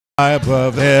high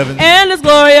above the heavens, and His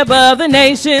glory above the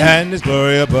nations. and His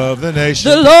glory above the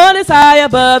nations. The Lord is high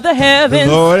above the The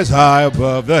heavens, Lord is high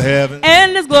above the heavens,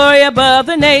 and His glory above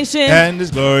the nations. and His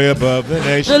glory above the The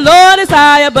nations. Lord is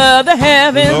high above the The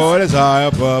heavens, Lord is high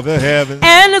above the heavens,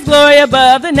 and His glory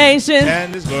above the nations.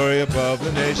 and His glory above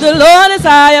the nations. The Lord is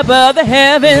high above the The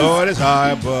heavens, Lord is high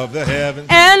above the heavens,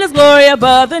 and His glory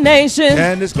above the nations.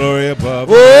 and His glory above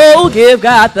the Oh, give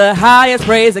God the highest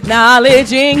praise,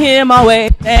 acknowledging Him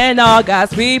always, and all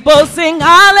God's people sing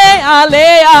Halle, Halle,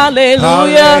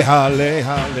 Hallelujah. Halle,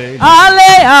 halle,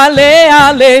 Halle, Halle,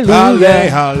 Hallelujah.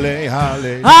 halle,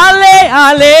 halle, Halle,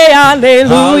 Halle,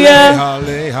 Hallelujah.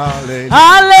 halle, halle,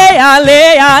 Halle,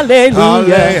 Halle,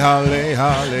 Hallelujah.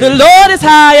 halle. The Lord is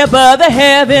high above the The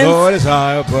heavens, Lord is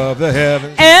high above the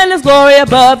heavens, and His glory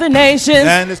above the nations.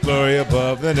 and His glory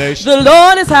above the nations. The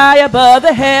Lord is high above the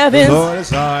The heavens, Lord is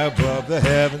high above the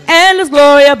heavens, and His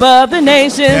glory above the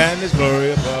nations. and His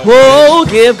glory above the Oh,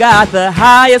 give God the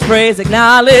highest praise,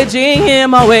 acknowledging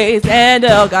Him always, and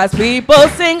all God's people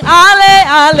sing Halle,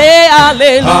 Halle,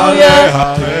 Hallelujah.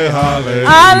 Halle, halle,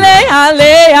 Halle, Halle,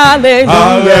 Hallelujah.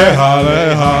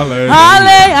 halle, halle,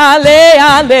 Halle, Halle,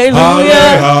 Hallelujah.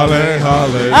 halle,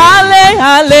 halle, Halle,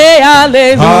 Halle,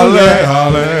 Hallelujah.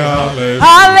 halle,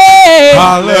 Halle,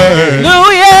 Hallelujah.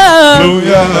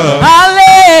 hallelujah,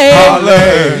 Halle,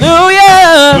 hallelujah,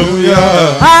 Hallelujah.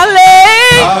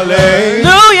 Halle,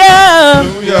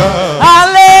 Hallelujah.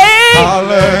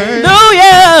 Halle,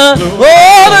 Hallelujah.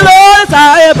 Oh, the Lord is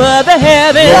high above the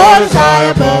heavens, Lord is high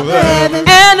above the heavens,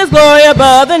 and His glory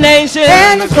above the nations.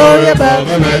 and His glory above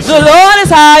the nations. The Lord is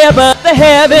high above the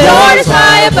heavens, Lord is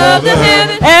high above the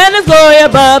heavens, and His glory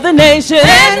above the nations.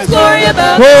 and His glory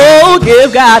above the Oh,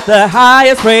 give God the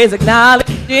highest praise,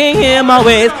 acknowledging Him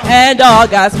always, and all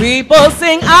God's people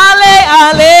sing Halle,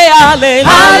 Halle, Hallelujah.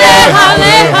 Halle,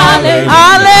 Halle, Halle,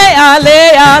 Halle, Halle,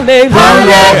 Hallelujah. Halle, Halle,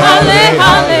 Halle, Halle,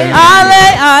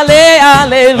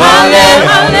 Halle, Hallelujah.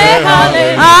 Halle, Halle, Halle,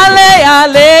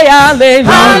 Halle, Halle,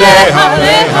 Hallelujah.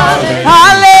 Halle, Halle,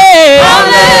 Halle,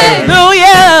 Hallelujah.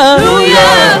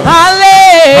 Hallelujah.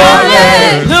 Hallelujah.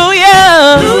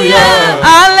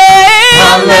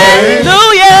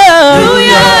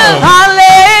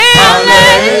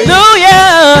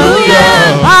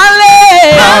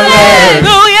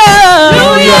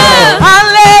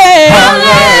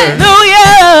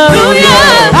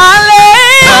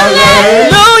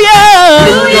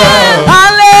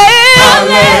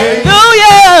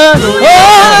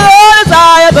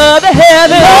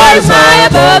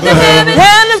 above the heavens,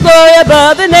 and His glory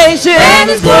above the nations. and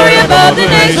His glory above the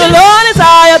nations. The Lord is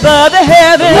high above the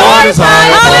heavens. The Lord is high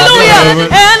above the Hallelujah.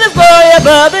 heavens. And His glory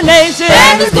above the nations.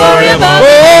 And His glory above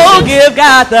the Oh, nations. give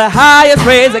God the highest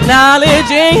praise,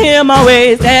 acknowledging Him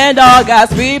always, and all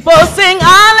God's people sing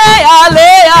Halle,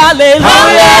 Halle, Hallelujah.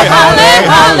 Halle, Halle,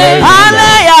 Halle. Halle,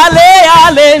 Halle, Hallelujah.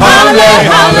 Halle, Halle, Halle. Halle,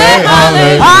 Halle,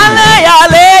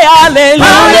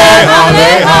 Hallelujah. Halle, Halle,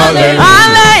 Halle.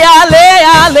 Halle,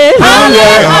 Halle,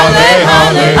 Hallelujah. Halle, Halle,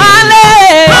 Halle. Halle,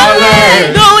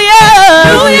 Hallelujah.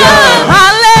 Hallelujah.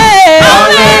 Halle,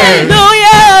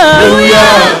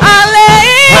 Hallelujah. Halle,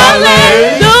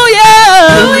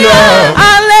 Hallelujah.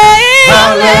 Halle,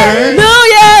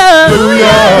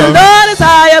 Hallelujah. The Lord is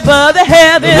high above the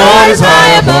heavens. The Lord is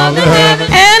high above the heavens,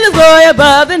 And His glory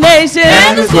above the nations.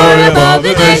 and His glory above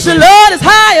the The nations. Lord is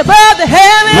high above the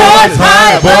heavens. The Lord is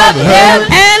high above the heavens,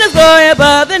 And His glory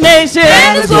above the nations.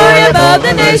 and His glory above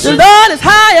the The nations. Lord is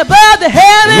high above the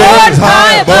heavens. The Lord is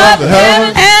high above the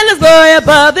heavens, And His glory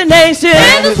above the nations.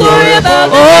 and His glory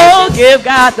above the Oh, nations. give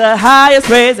God the highest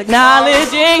praise,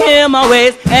 acknowledging Him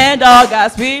always, and all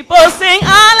God's people sing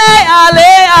Halle,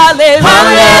 Halle, Hallelujah.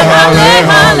 Halle, Halle,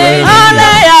 Halle.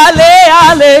 Halle, Halle,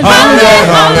 Hallelujah. Halle,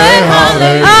 Halle, Halle.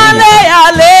 Halle,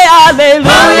 Halle, Hallelujah.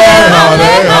 Halle,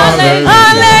 Halle, Halle.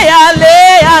 Halle, Halle,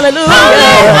 Hallelujah.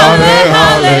 Halle,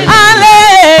 Halle,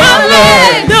 Halle.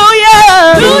 Halle, Hallelujah.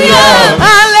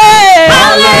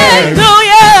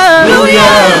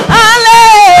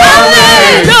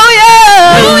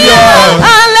 Hallelujah.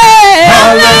 Halle,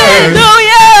 Hallelujah. Halle,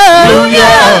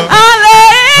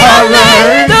 Hallelujah. Halle,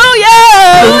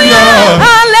 Hallelujah.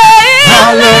 Halle,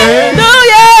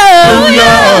 Hallelujah.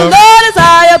 Hallelujah. The Lord is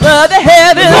high above the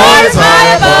heavens. The Lord is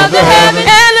high above the heavens,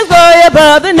 And His glory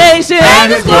above the nations.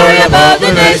 and His glory above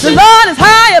the The nations. Lord is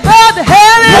high above the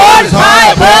heavens. The Lord is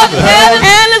high above the heavens,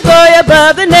 And His glory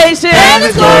above the nations. and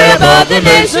His glory above the The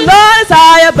nations. Lord is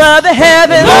high above the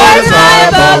heavens. The Lord is high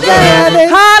above the heavens.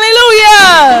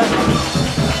 Hallelujah.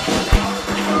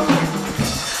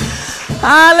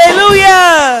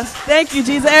 Hallelujah. Thank you,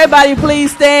 Jesus. Everybody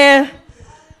please stand.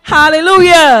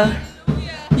 Hallelujah.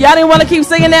 Y'all didn't want to keep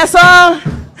singing that song?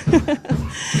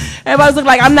 Everybody's looking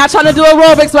like, I'm not trying to do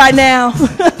aerobics right now.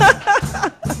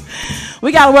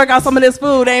 We got to work out some of this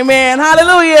food. Amen.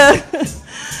 Hallelujah.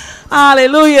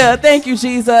 Hallelujah. Thank you,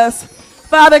 Jesus.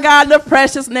 Father God, in the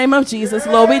precious name of Jesus,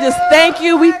 Lord, we just thank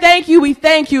you. We thank you. We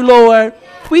thank you, Lord.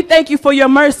 We thank you for your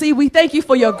mercy. We thank you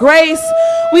for your grace.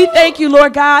 We thank you,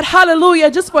 Lord God.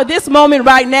 Hallelujah. Just for this moment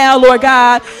right now, Lord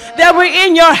God, that we're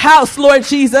in your house, Lord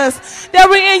Jesus, that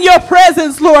we're in your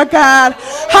presence, Lord God.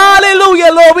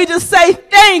 Hallelujah, Lord. We just say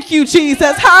thank you,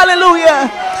 Jesus.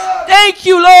 Hallelujah. Thank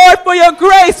you, Lord, for your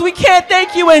grace. We can't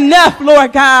thank you enough,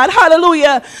 Lord God.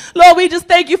 Hallelujah. Lord, we just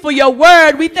thank you for your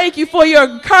word. We thank you for your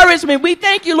encouragement. We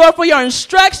thank you, Lord, for your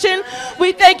instruction.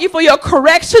 We thank you for your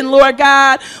correction, Lord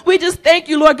God. We just thank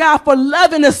you, Lord God, for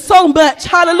loving us so much.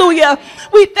 Hallelujah.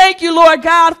 We thank you, Lord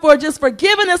God, for just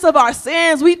forgiving us of our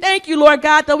sins. We thank you, Lord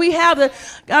God, that we have the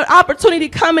opportunity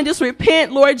to come and just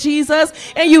repent, Lord Jesus,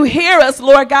 and you hear us,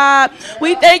 Lord God.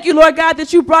 We thank you, Lord God,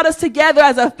 that you brought us together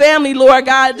as a family, Lord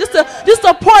God. Just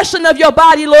a portion of your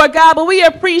body, Lord God, but we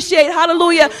appreciate,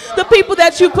 hallelujah, the people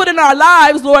that you put in our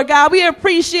lives, Lord God. We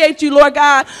appreciate you, Lord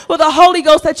God, for the Holy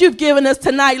Ghost that you've given us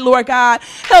tonight, Lord God.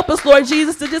 Help us, Lord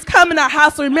Jesus, to just come in our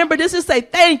house and remember this, just say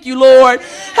thank you, Lord.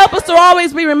 Help us to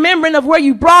always be remembering of where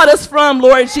you brought us from,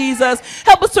 Lord Jesus.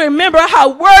 Help us to remember how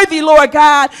worthy, Lord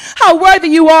God, how worthy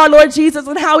you are, Lord Jesus,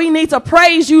 and how we need to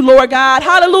praise you, Lord God.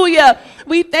 Hallelujah.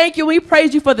 We thank you. We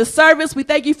praise you for the service. We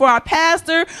thank you for our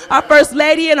pastor, our first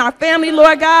lady, and our family,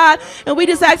 Lord God. And we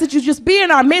just ask that you just be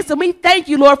in our midst. And we thank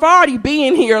you, Lord, for already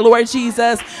being here, Lord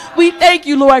Jesus. We thank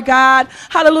you, Lord God.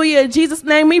 Hallelujah. In Jesus'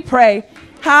 name we pray.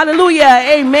 Hallelujah.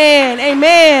 Amen.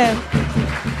 Amen.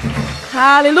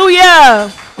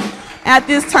 Hallelujah. At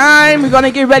this time, we're going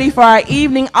to get ready for our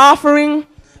evening offering.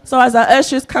 So as our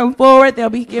ushers come forward, they'll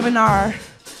be giving our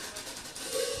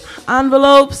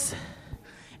envelopes.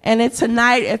 And then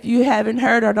tonight, if you haven't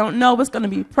heard or don't know, it's going to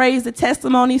be Praise the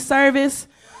Testimony service.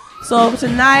 So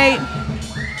tonight,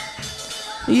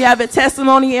 you have a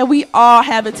testimony, and we all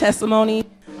have a testimony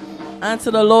unto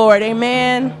the Lord.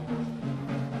 Amen.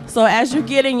 So as you're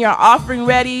getting your offering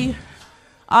ready,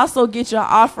 also get your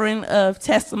offering of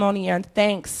testimony and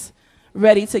thanks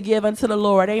ready to give unto the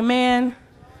Lord. Amen.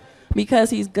 Because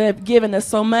he's good, given us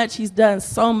so much. He's done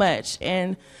so much.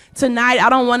 And tonight, I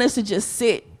don't want us to just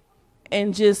sit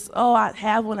and just, oh, I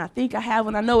have one, I think I have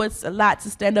one. I know it's a lot to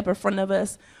stand up in front of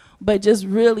us, but just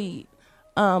really,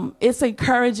 it's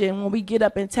encouraging when we get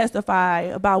up and testify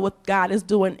about what God is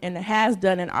doing and has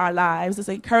done in our lives. It's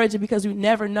encouraging because you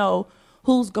never know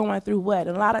who's going through what.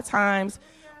 And a lot of times,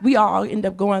 we all end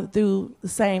up going through the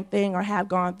same thing or have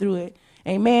gone through it.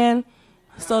 Amen.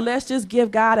 So let's just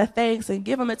give God a thanks and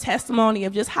give him a testimony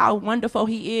of just how wonderful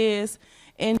he is,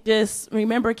 and just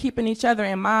remember keeping each other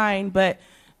in mind. But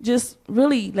just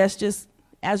really, let's just,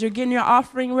 as you're getting your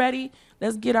offering ready,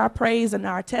 let's get our praise and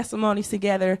our testimonies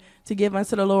together to give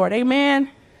unto the Lord. Amen.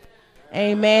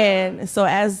 Amen. So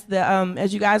as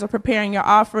you guys are preparing your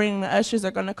offering, the ushers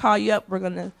are going to call you up. We're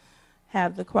going to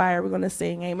have the choir. We're going to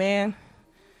sing. Amen.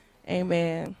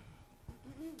 Amen.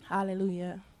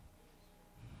 Hallelujah.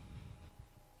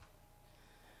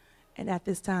 And at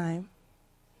this time,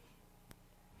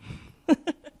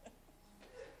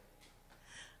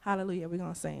 hallelujah, we're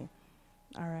going to sing.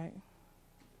 All right.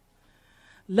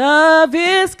 Love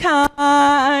is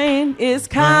kind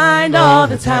all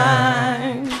the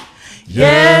time.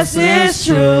 Yes, it's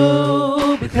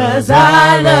true, because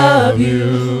I love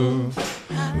you.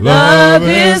 Love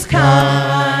is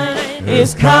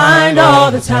kind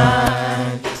all the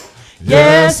time.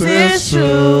 Yes, it's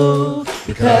true,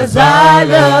 because I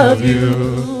love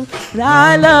you. And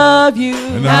I love you.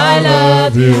 And I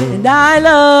love you. And I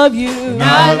love you. And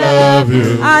I love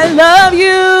you. I love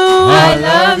you. I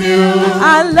love you.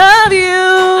 I love you.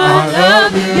 I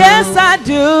love you. Yes, I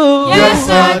do. Yes,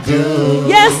 I do.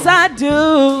 Yes, I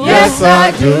do. Yes,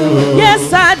 I do.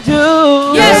 Yes, I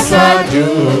do. Yes, I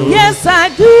do. Yes, I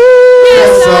do.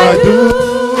 Yes, I do.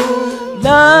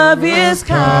 Love is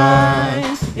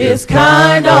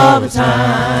kind all the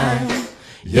time.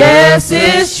 Yes,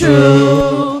 it's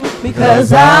true,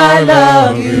 because I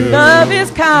love you. Love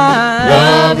is kind.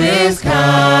 Love is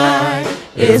kind.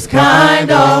 It's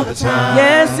kind all the time.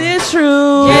 Yes, it's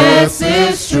true. Yes,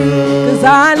 it's true, because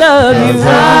I love you.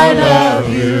 I love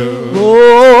you.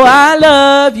 Oh, I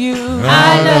love you.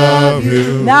 I love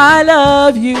you. I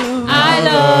love you. I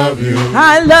love you.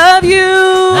 I love you.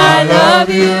 I love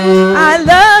you. I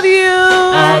love you.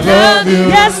 I love you.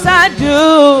 Yes, I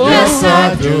do. Yes,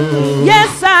 I do.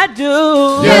 Yes, I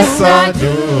do. Yes, I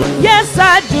do. Yes,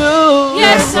 I do.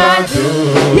 Yes, I do.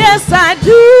 Yes, I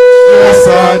do. Yes,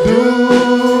 I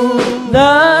do.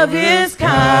 Love is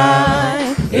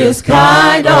kind. is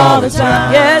kind all the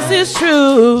time. Yes, it's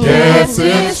true. Yes,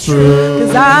 it's true.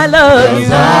 'Cause I love you.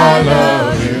 I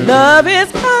love you. Love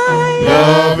is kind.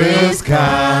 Love is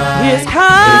kind. It's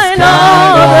kind kind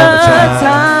all all the the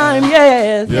time. time.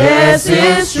 Yes. Yes,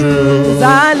 it's true. 'Cause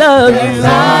I love you.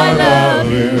 I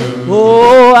love you.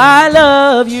 Oh, I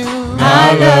love you.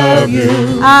 I love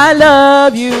you. I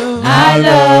love you. I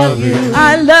love you.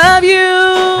 I love you.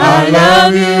 I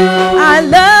love you. I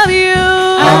love you.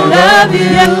 I love you.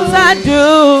 Yes, I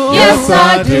do. Yes,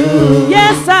 I do.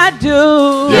 Yes, I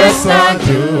do. Yes, I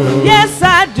do. Yes,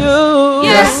 I do.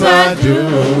 Yes, I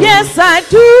do. Yes, I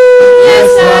do.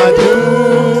 Yes, I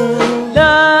do.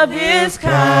 Love is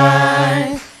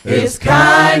kind. It's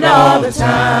kind all the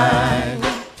time.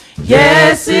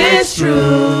 Yes, it's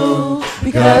true.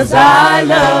 Because I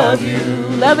love you.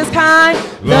 Love is kind.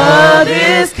 Love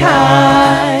is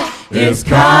kind. It's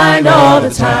kind all the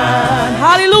time.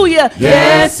 Hallelujah.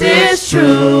 Yes, it's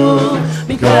true.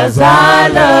 Because I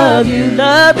love you.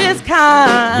 Love is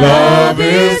kind. Love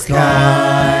is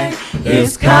kind.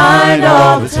 It's kind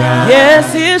all the time.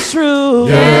 Yes, it's true.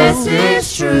 Yes,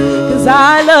 it's true. 'Cause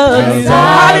I love you. 'Cause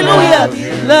I Hallelujah. love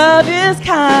you. Love is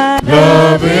kind.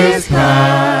 Love is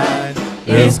kind.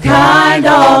 It's kind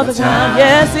all the time.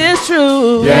 Yes, it's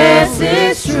true. Yes,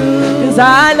 it's true. 'Cause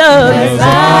I love you. 'Cause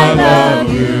I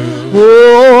love you.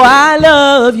 Oh, I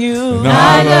love you.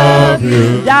 I love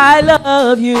you. I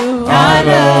love you. I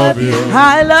love you.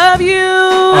 I love you.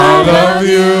 I love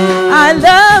you. I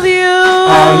love you.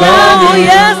 I love Oh, you.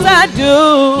 yes, I do.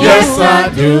 Yes, I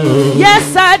do.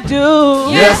 Yes, I do.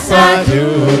 Yes, I do.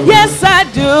 Yes, I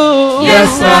do.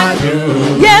 Yes, I do.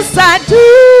 Yes, I do.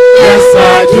 Yes,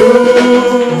 I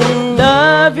do.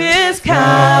 Love is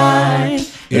kind.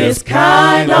 It's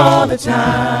kind all the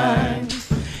time.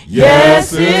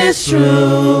 Yes, it's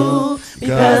true.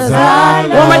 Because I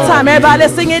love. One more time, everybody,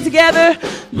 let's sing it together.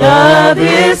 Love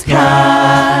is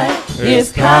kind.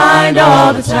 It's kind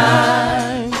all the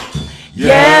time.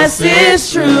 Yes,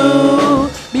 it's true.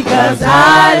 Because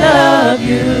I love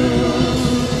you.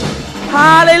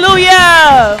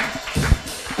 Hallelujah.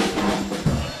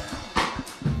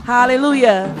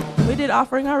 Hallelujah. We did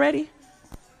offering already?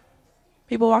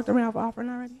 People walked around for offering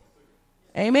already?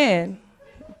 Amen.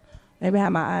 Maybe I had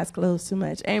my eyes closed too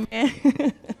much. Amen.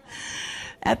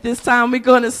 At this time, we're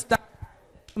going to start the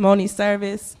testimony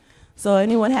service. So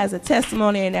anyone has a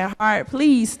testimony in their heart,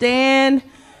 please stand.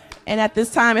 And at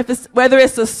this time, whether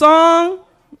it's a song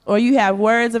or you have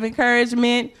words of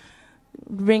encouragement,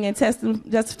 bringing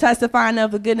just testifying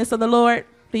of the goodness of the Lord,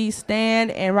 please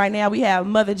stand. And right now we have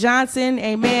Mother Johnson.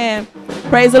 Amen.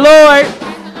 Praise the Lord.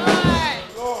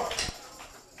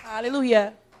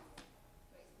 Hallelujah.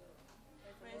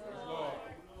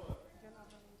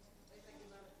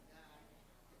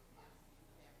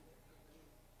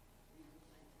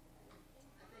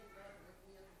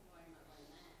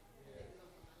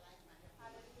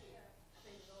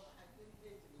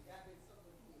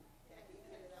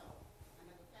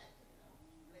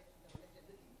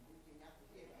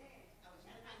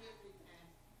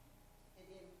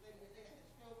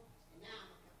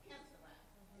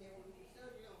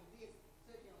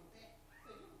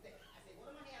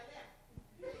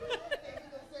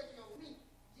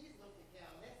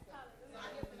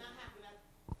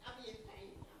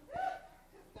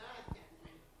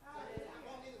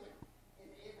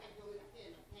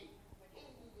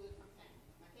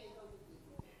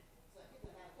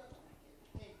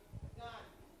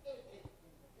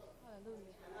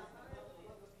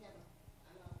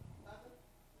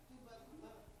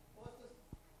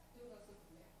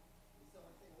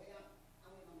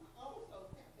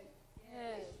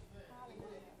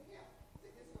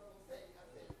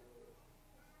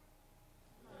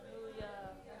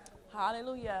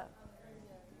 Hallelujah.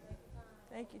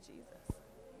 Thank you, Jesus.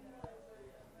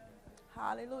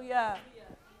 Hallelujah.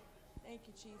 Thank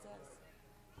you, Jesus.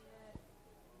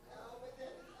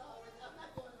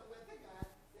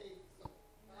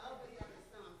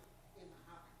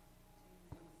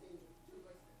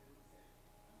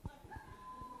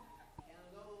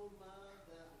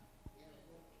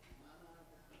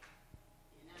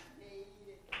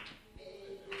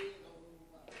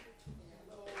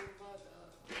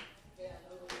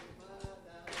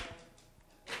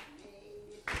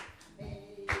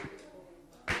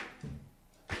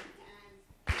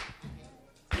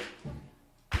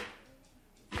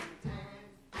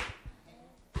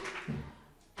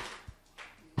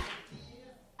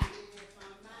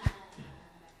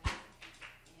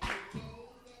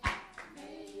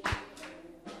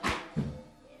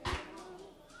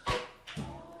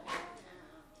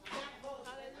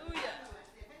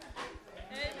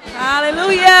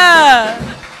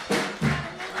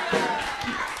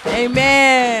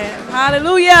 Amen.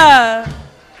 Hallelujah.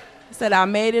 He said, I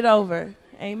made it over.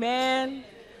 Amen.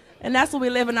 And that's what we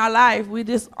live in our life.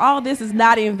 All this is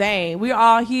not in vain. We're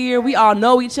all here. We all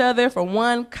know each other for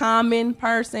one common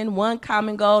person, one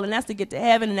common goal, and that's to get to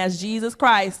heaven, and that's Jesus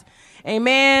Christ.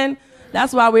 Amen.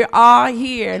 That's why we're all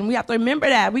here, and we have to remember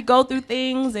that. We go through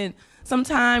things and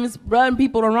sometimes run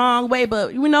people the wrong way,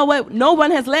 but you know what? No one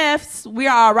has left. We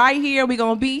are right here. We're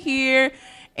going to be here,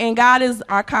 and God is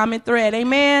our common thread.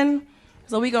 Amen.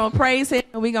 So we're going to praise him,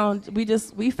 and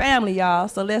we family, y'all.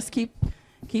 So let's keep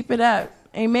it up.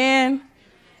 Amen.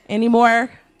 Any more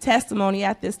testimony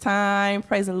at this time?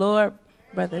 Praise the Lord.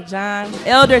 Brother John,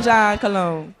 Elder John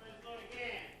Cologne.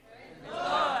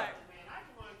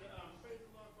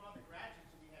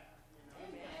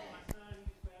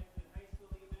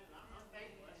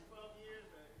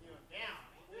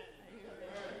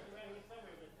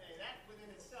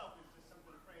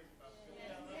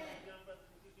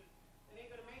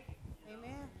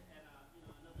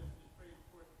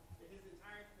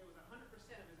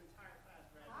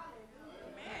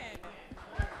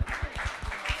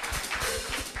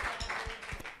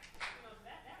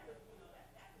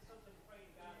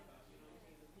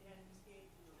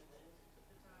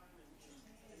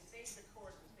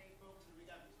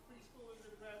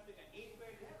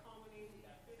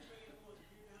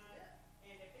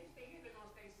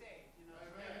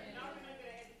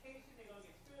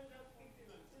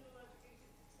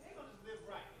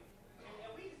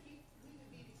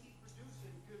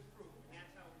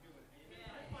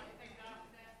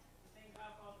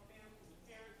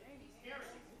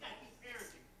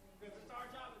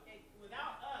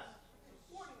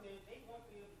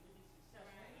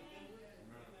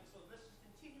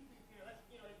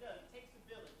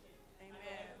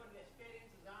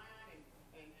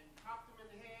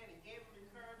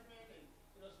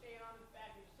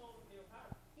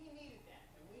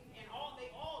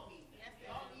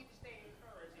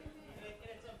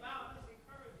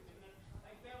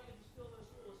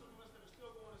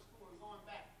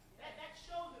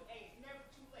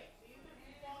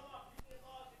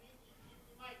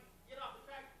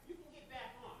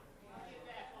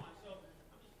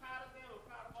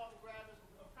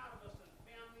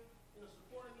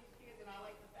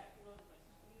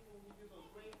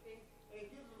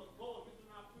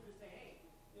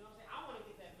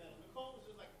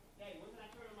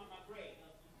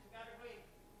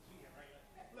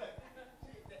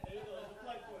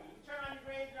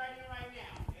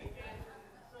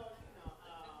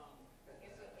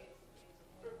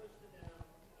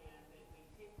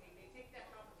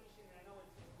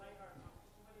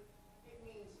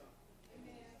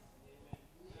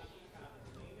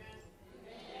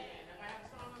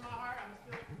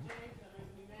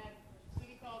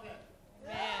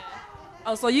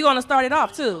 Oh, so you're going to start it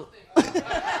off, too.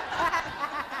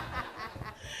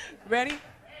 Ready?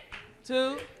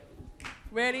 2.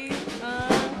 Ready? City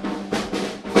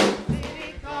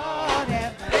called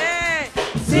heaven. Hey.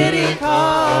 City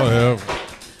called heaven.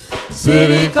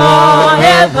 City called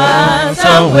heaven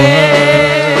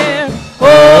somewhere. Oh,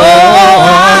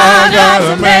 I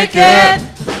got to make it.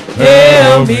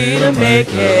 Help me to make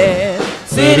it.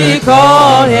 City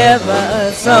called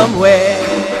heaven somewhere.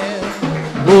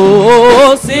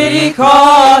 Oh, city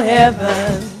called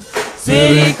heaven.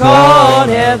 City called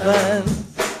heaven.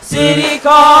 City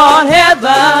called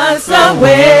heaven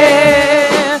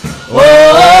somewhere.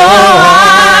 Oh,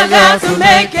 I got to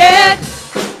make it.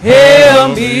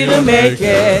 Help me to make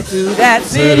it to that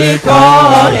city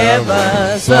called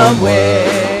heaven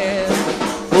somewhere.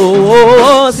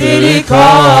 Oh, city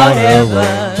called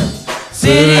heaven.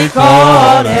 City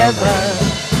called heaven.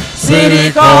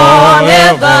 City called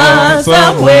heaven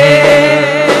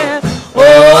somewhere.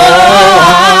 Oh,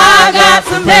 I got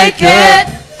to make it.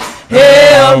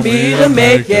 Help me to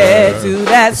make it to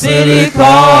that city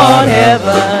called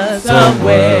heaven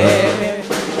somewhere.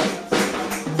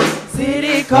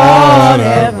 City called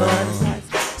heaven.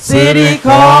 City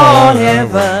called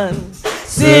heaven.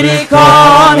 City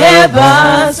called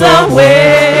heaven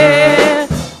somewhere.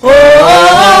 Oh,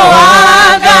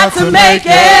 I got to make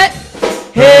it.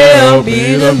 Help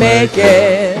me to make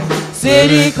it.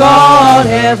 City called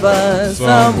heaven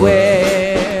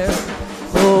somewhere.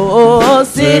 Oh,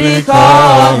 city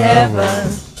called heaven.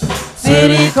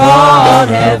 City called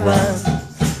heaven.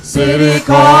 City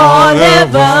called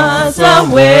heaven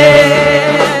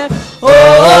somewhere. Oh,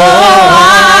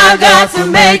 I got to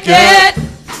make it.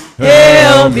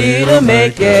 Help me to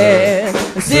make it.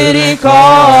 City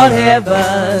called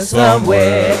heaven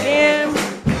somewhere.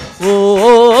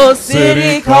 Oh,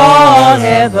 city called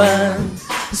heaven.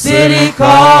 City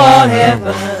called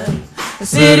heaven. a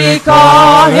city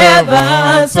called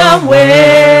heaven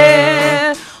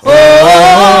somewhere. Oh,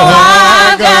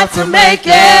 I got to make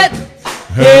it.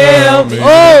 Help me.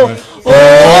 Oh,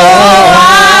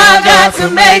 I got to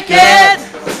make it.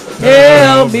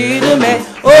 Help me to make.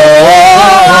 Oh,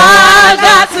 I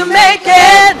got to make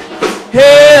it.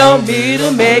 Help me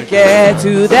to make it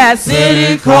to that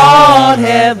city called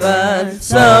heaven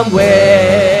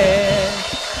somewhere.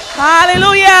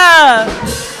 Hallelujah.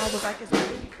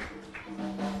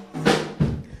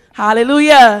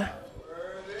 Hallelujah.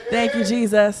 Thank you,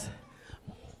 Jesus.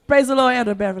 Praise the Lord,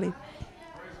 Elder Beverly.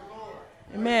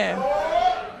 Amen.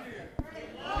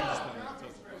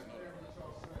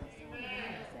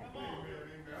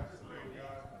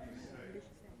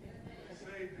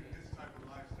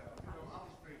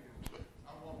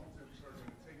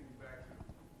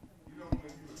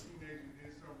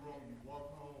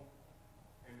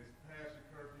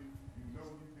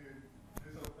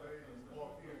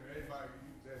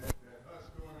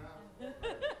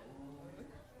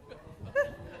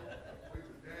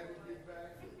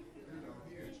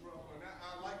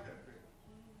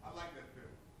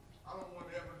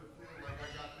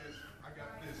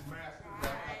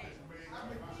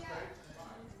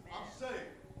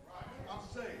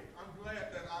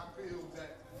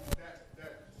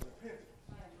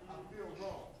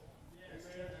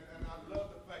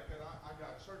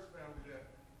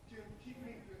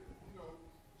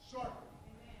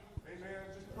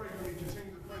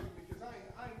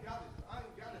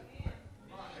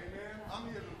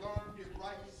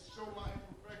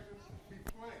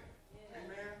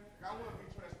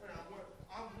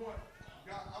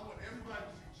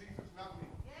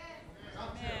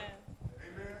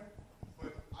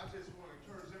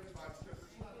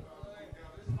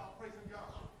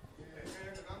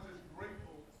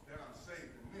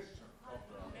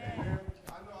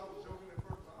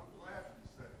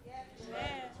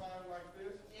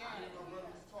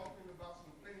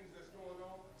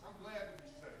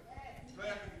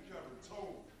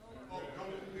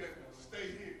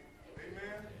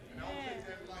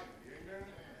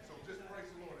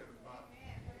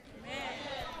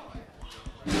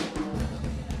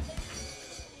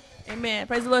 Amen.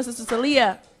 Praise the Lord, Sister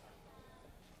Talia.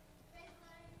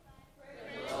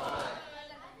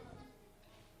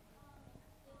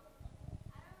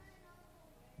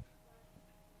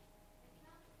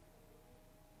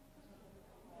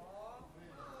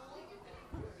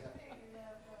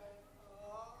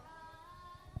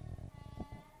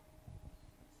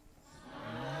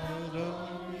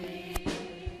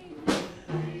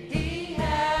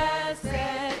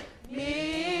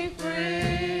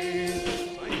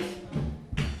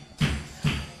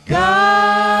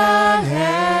 God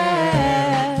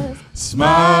has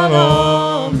smiled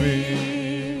on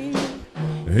me.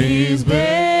 He's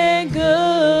been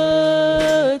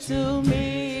good to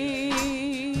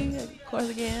me. Of course,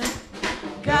 again.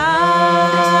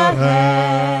 God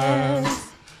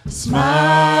has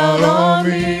smiled on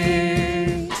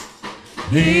me.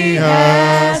 He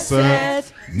has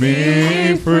set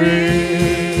me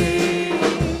free.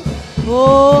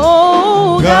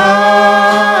 Oh,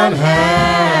 God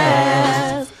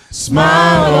has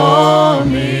smiled on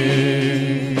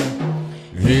me.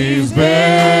 He's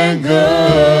been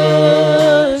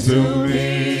good to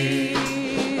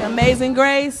me. Amazing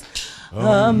grace.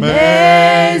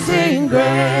 Amazing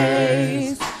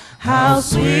grace. How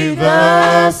sweet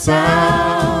the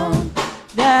sound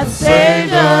that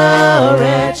saved a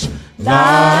wretch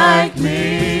like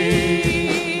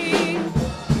me.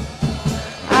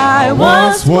 I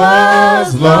once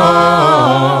was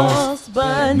lost,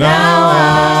 but now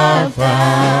I'm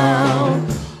found.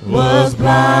 Was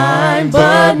blind,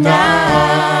 but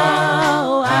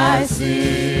now I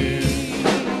see.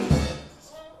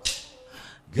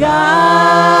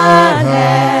 God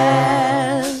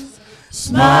has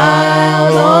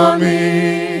smiled on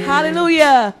me.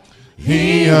 Hallelujah.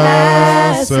 He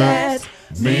has set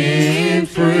me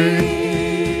free.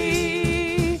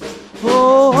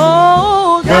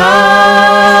 Oh,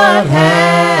 God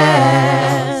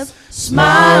has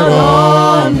smiled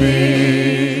on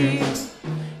me.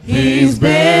 He's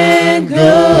been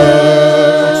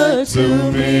good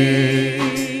to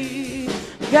me.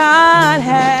 God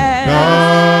has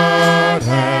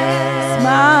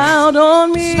smiled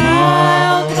on me.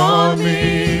 Smiled on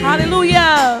me.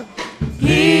 Hallelujah.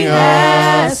 He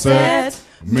has set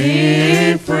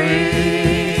me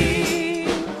free.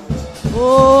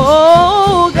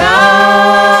 Oh,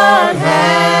 God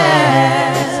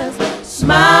has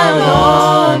smiled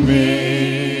on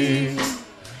me.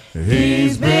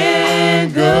 He's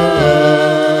been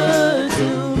good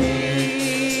to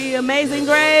me. Amazing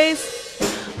grace.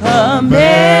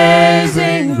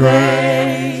 Amazing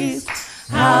grace,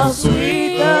 how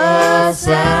sweet the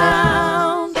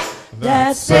sound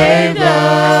that saved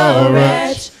a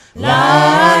wretch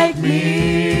like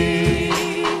me.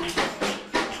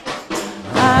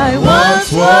 I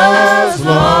once was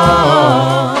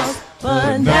lost,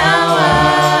 but now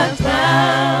I'm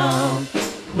found.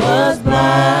 Was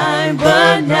blind,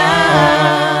 but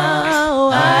now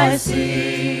I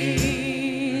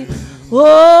see.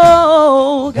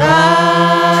 Oh,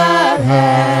 God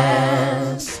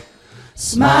has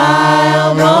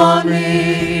smiled on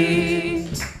me.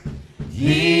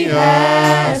 He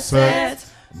has set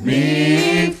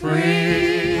me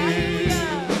free.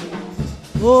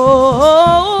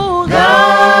 Oh,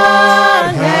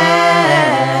 God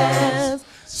has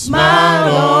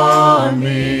smiled on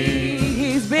me.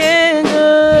 He's been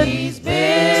good. He's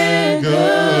been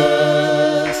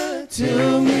good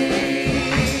to me.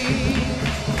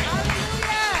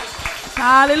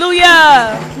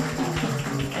 Hallelujah.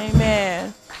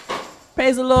 Amen.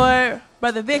 Praise the Lord,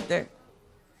 Brother Victor.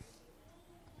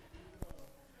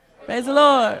 Praise the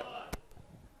Lord.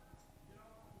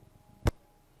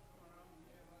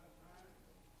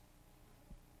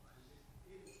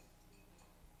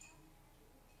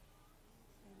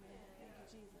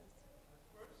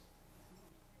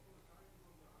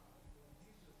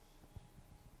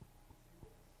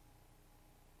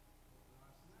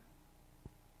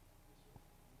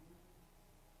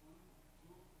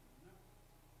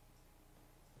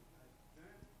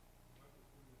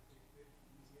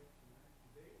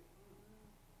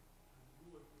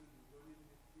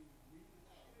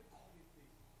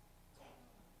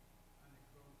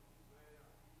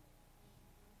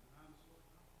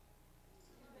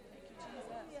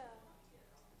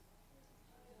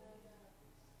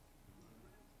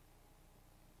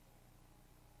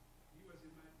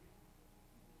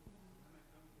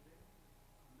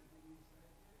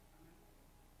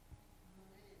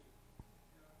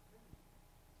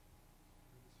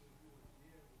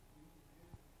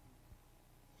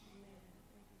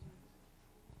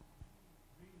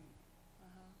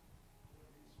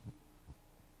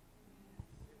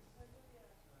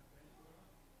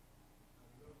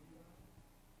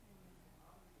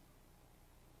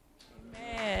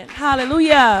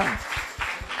 Hallelujah.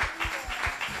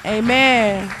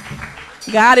 Amen.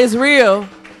 God is real.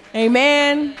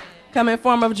 Amen. Come in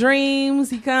form of dreams.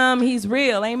 He's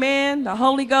real. Amen. The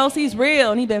Holy Ghost, he's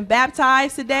real. And he's been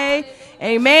baptized today.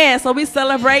 Amen. So we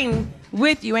celebrating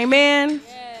with you. Amen.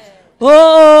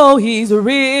 Oh, he's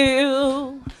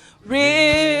real.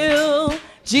 Real.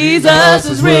 Jesus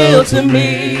is real to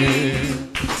me.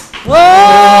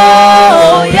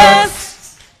 Oh, yes.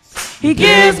 He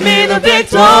gives me the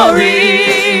victory.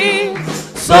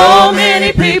 So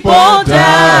many people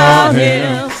doubt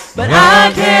him, but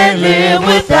I can't live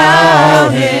without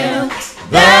him.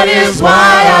 That is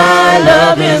why I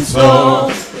love him so.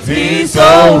 He's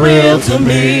so real to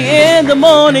me. In the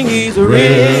morning he's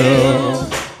real,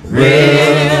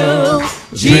 real.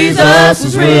 Jesus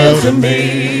is real to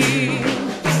me.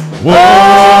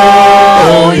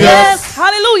 Whoa, yes.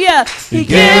 Hallelujah. He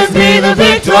gives me the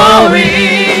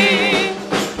victory.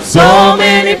 So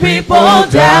many people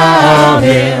doubt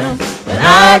him, but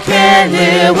I can't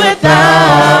live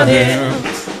without him.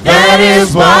 That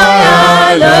is why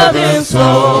I love him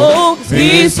so.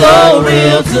 He's so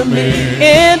real to me.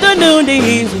 In the noonday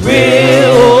he's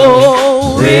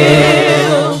real,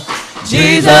 real.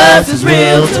 Jesus is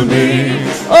real to me.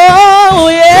 Oh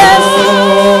yes,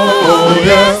 oh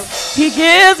yes. He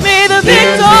gives me the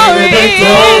victory.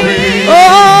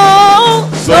 Oh,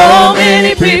 so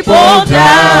many people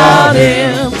doubt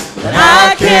him, but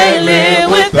I can't live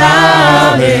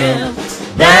without him.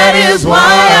 That is why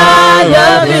I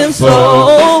love him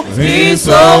so. He's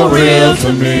so real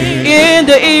to me. In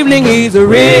the evening he's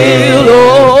real,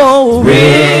 oh,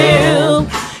 real.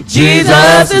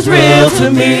 Jesus is real to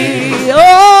me.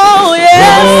 Oh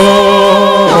yes,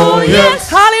 oh yes.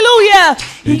 Hallelujah.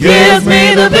 He gives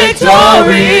me the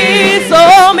victory.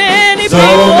 So many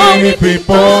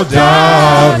people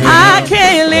doubt him. I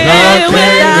can't live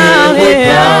without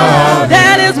him.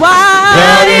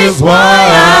 That is why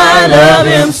I love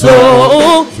him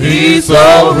so. He's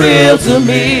so real to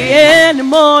me. In the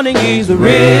morning he's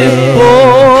real.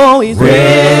 Oh, he's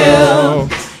real.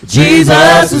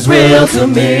 Jesus is real to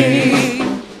me.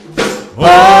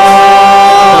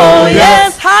 Oh,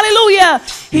 yes. Hallelujah.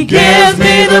 He gives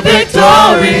me the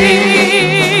victory.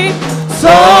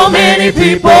 So many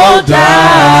people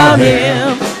doubt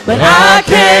him, but I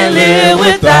can't live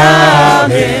without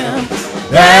him.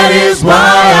 That is why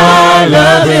I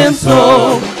love him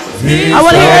so. He's I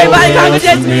want to hear so everybody real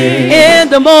congregate to to me. me. In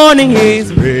the morning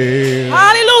he's Real,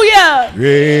 hallelujah.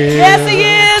 real. Yes, he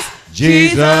is.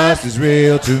 Jesus is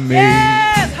real to me.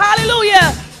 Yes,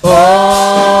 hallelujah.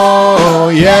 Oh,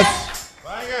 yes.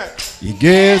 He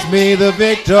gives me the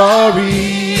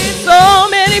victory. So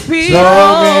many people.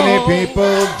 So many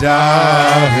people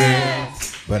doubt him,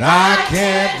 but I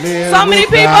can't live So many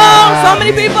people. without So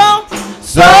many him. people.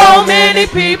 So many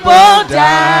people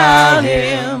doubt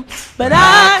him, but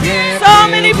I can't. So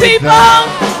many people.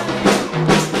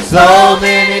 So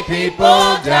many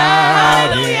people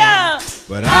doubt him, Hallelujah.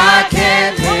 but I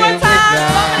can't One more live time.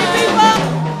 without him.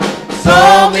 So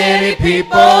So many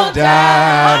people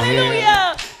doubt him,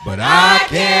 hallelujah. but I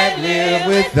can't live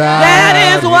without That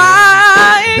is him.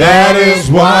 why. That is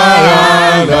why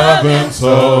I love him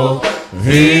so.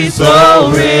 He's so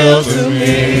real to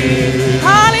me.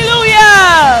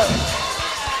 Hallelujah.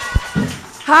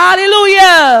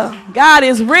 Hallelujah. God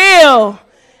is real.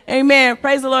 Amen.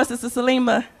 Praise the Lord, Sister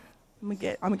Salima. I'm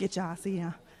gonna get y'all. See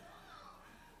y'all.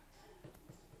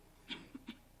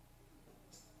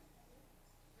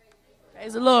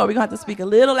 Praise the Lord. We're gonna have to speak a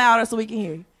little louder so we can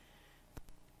hear you.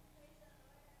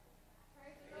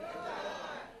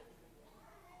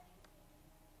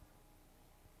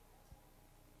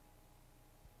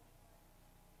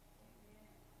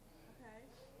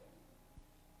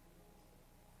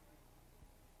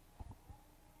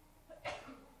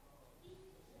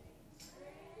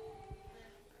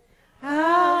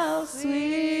 How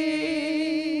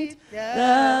sweet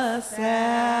the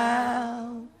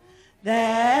sound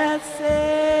that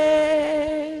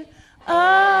saved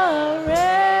a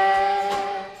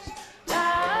wretch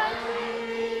like me.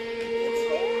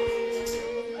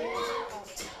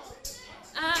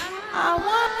 I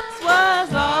once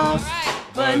was lost,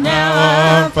 but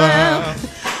now I'm found.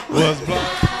 Was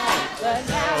blind.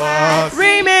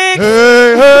 Remix.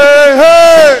 Hey, hey,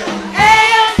 hey.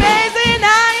 Hey, amazing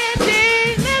ING,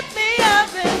 lift me up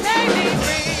and make me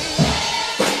free.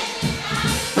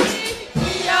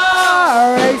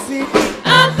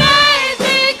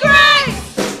 Amazing grace.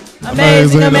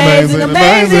 Amazing, amazing,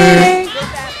 amazing.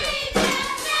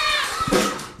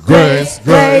 Grace,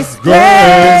 grace,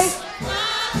 grace.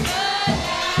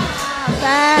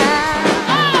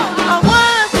 I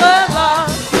once was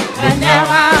lost, but now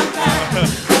I'm found.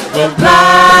 Was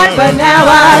blind, but now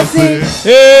I see.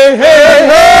 Hey, hey,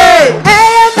 hey.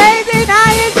 Hey, amazing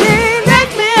ING,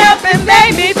 lift me up and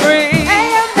make me free.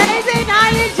 Hey, amazing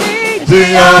ING,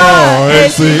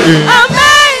 G-R-A-C-E.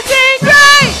 amazing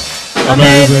grace.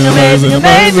 Amazing, amazing,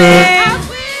 amazing.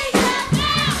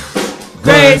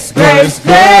 Grace, grace,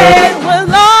 grace. Was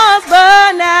lost,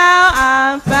 but now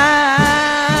I'm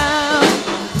found.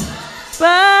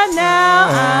 But now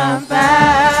I'm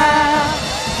found.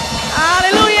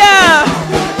 Hallelujah.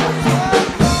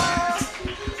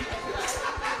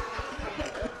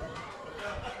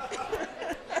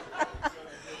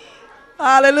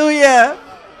 Hallelujah.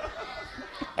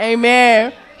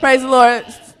 Amen. Praise the Lord.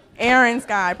 Aaron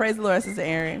Sky. Praise the Lord, Sister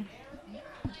Aaron.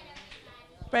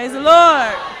 Praise the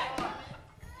Lord.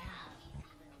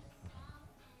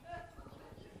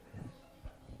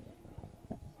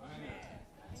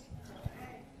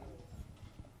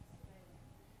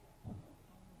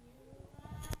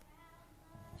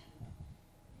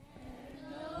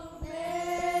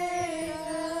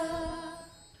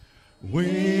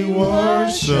 We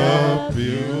worship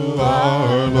you,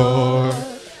 our Lord.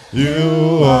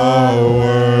 You are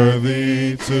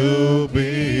worthy to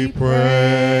be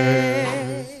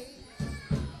praised.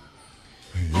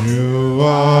 You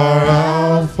are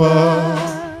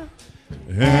Alpha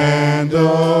and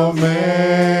Omega.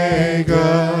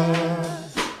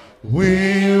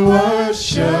 We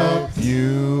worship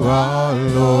you, our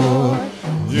Lord.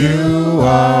 You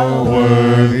are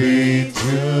worthy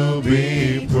to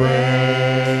be praised.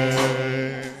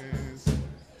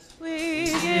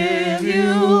 We give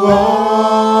you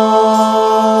All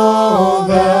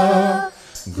the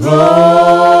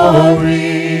glory.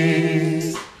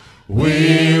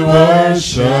 We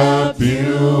worship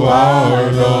you,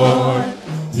 our Lord.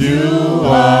 You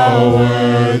are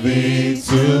worthy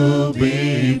to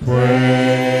be praised.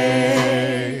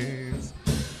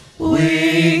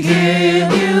 We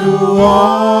give you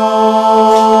all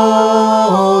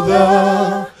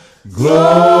the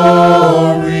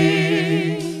glory.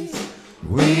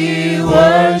 We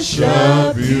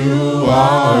worship you,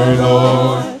 our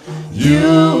Lord.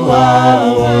 You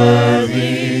are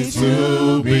worthy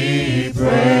to be praised.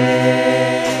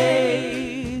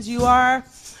 praise. You are.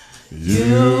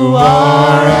 You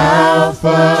are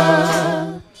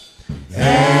Alpha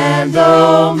and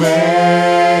Omega.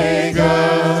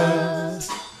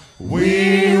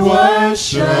 We worship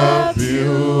worship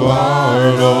you,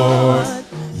 our Lord.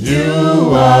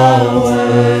 You are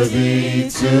worthy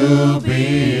to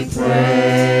be praised.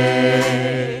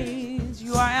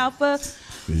 You are Alpha.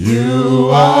 You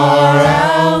are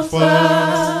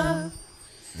Alpha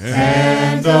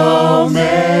and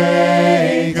Omega.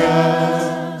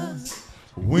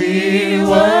 We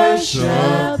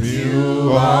worship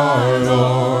you, our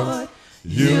Lord.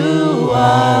 You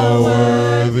are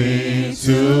worthy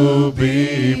to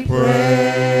be praised.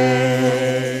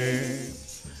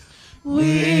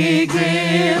 We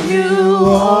give you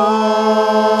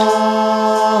all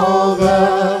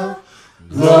the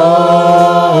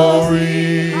glory.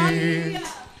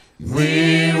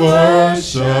 We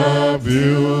worship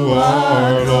you,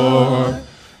 our Lord.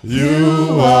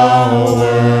 You are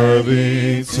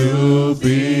worthy to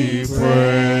be praised.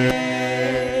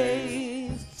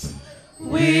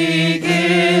 We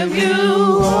give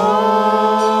you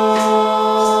all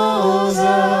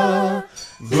the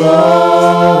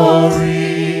glory.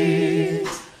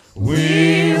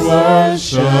 We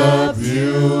worship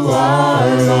you,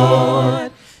 our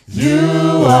Lord.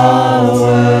 You are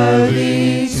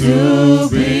worthy to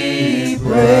be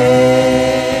praised.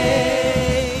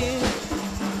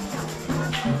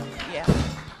 Yeah.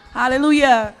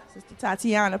 Hallelujah. Sister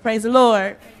Tatiana, praise the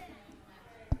Lord.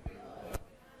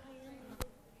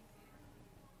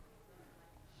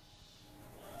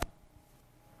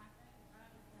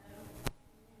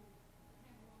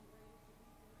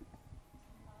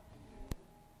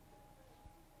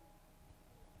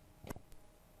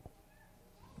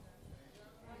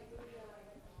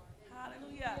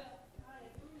 Hallelujah.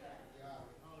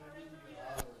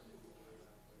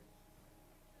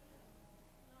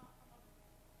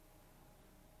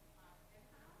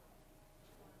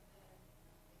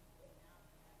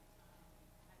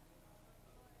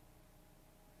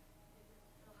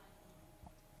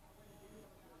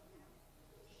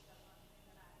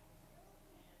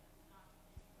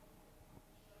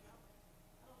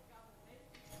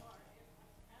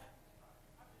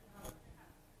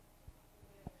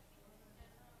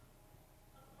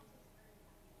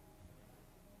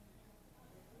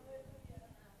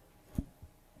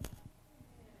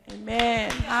 Amen.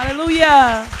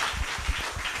 Hallelujah.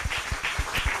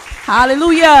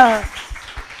 Hallelujah.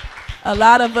 A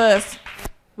lot of us,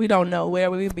 we don't know where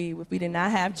we would be if we did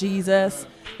not have Jesus,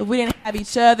 if we didn't have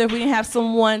each other, if we didn't have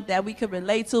someone that we could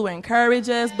relate to and encourage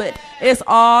us, but it's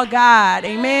all God.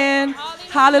 Amen.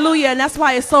 Hallelujah. And that's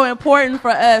why it's so important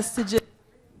for us to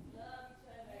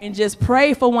just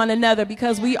pray for one another,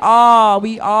 because we all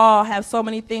have so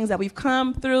many things that we've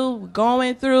come through,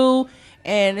 going through,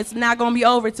 and it's not going to be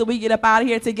over till we get up out of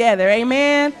here together.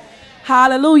 Amen.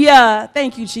 Hallelujah.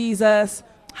 Thank you, Jesus.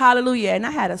 Hallelujah. And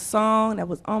I had a song that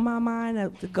was on my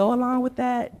mind to go along with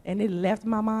that, and it left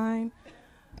my mind.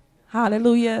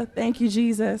 Hallelujah. Thank you,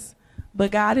 Jesus.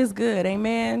 But God is good.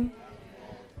 Amen.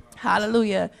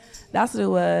 Hallelujah. That's what it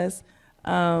was.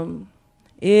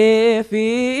 If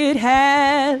it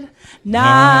had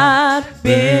not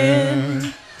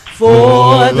been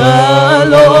for the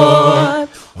Lord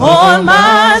on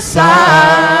my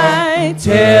side,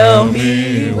 tell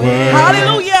me where,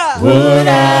 hallelujah, would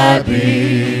I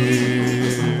be?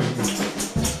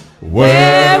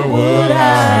 Where would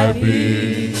I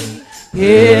be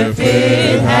if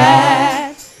it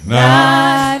had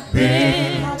not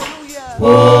been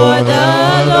for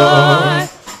the Lord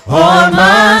on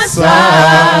my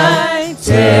side?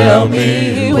 Tell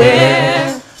me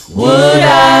where would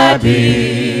I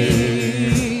be?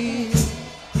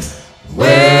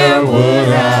 Where would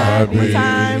I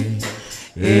be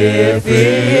if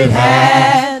it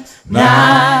had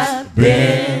not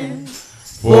been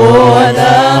for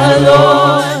the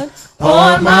Lord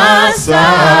on my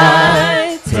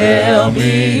side? Tell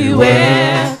me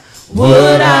where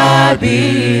would I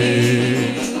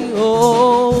be?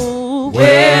 Oh,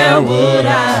 where would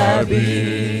I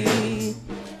be?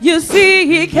 You see,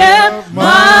 he kept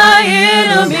my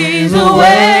enemies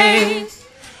away.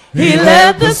 He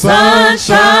let the sun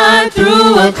shine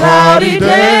through a cloudy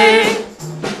day.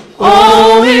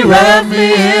 Oh, he wrapped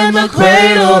me in the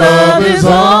cradle of his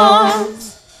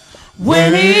arms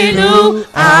when he knew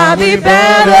I'd be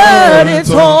battered and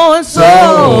torn.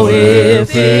 So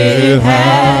if it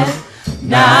had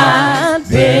not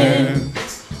been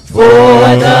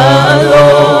for the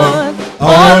Lord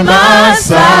on my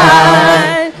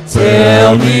side,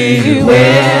 tell me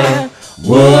where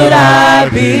would I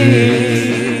be?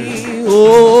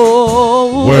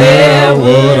 Oh, where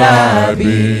would I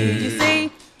be?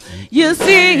 You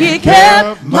see, he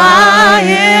kept my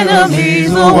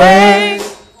enemies away.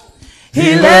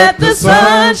 He let the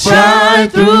sun shine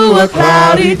through a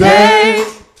cloudy day.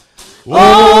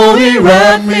 Oh, he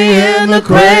wrapped me in the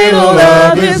cradle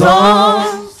of his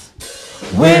arms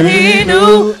when he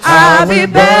knew I'd be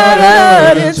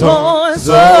battered and torn.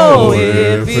 So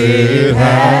if it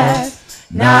had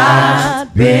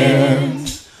not been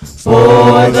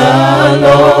for the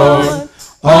Lord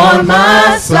on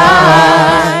my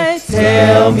side,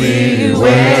 tell me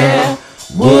where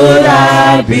would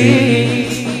I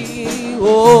be?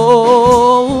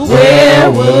 Oh, where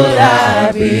would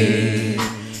I be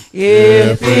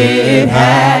if it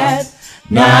had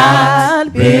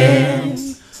not been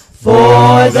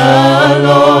for the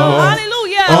Lord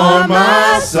on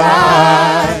my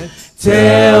side?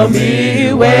 Tell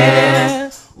me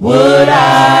where would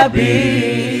I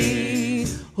be?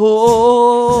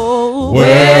 Oh,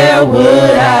 where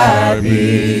would I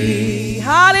be?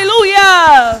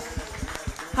 Hallelujah.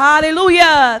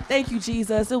 Hallelujah. Thank you,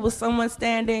 Jesus. It was someone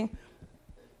standing.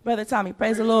 Brother Tommy,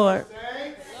 praise the Lord.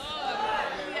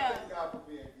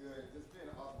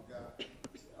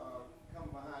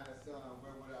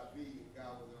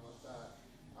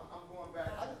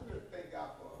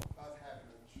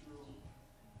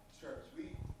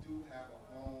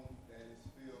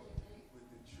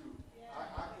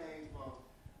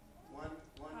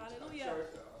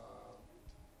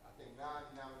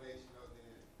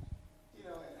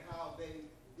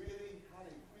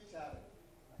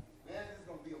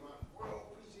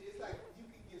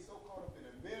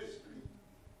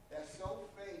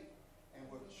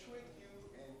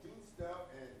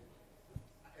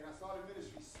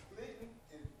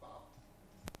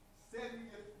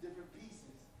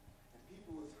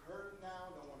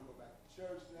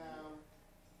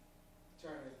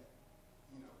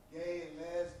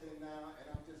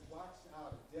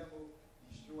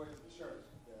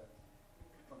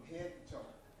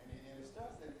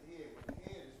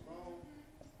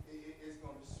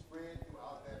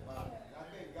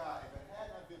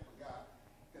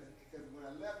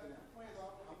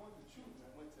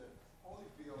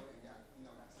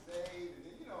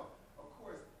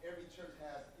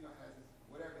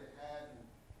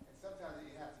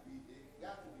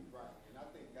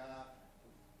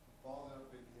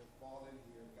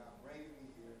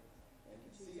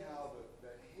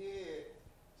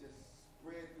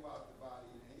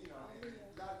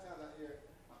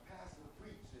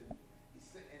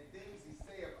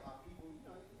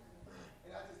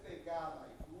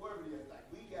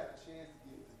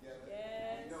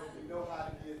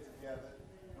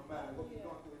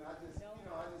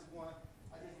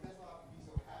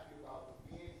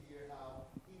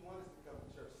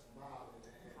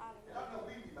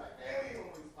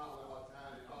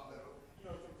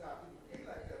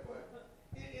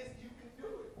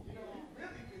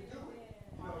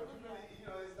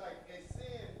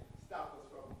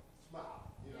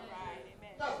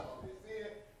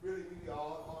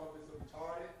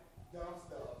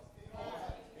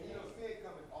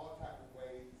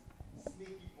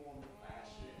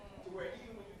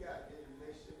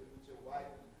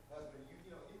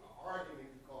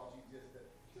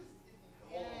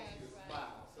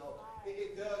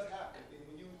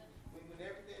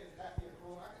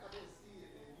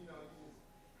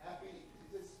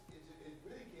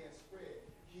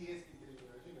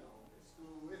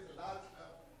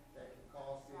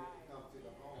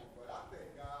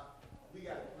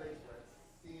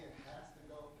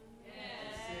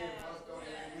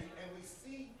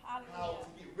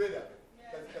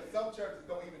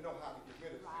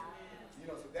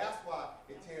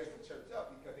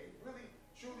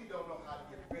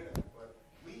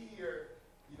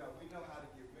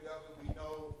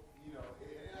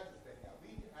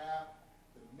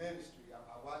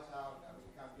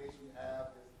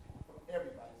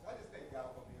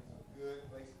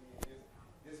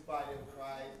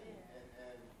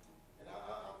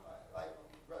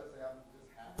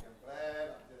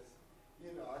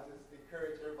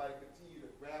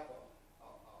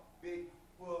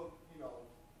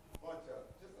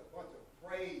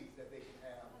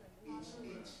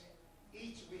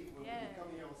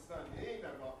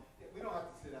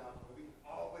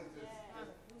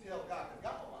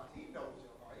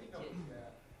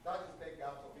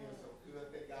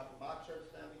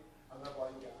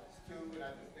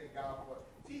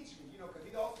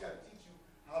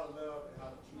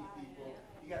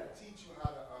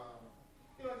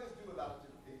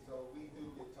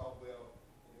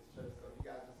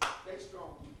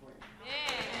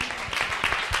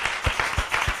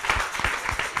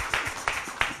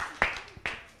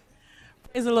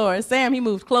 Praise the Lord. Sam, he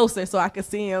moved closer so I could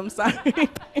see him. Sorry.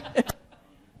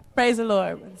 Praise the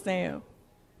Lord, Sam.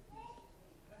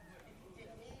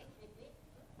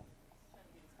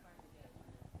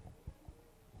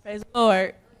 Praise the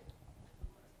Lord.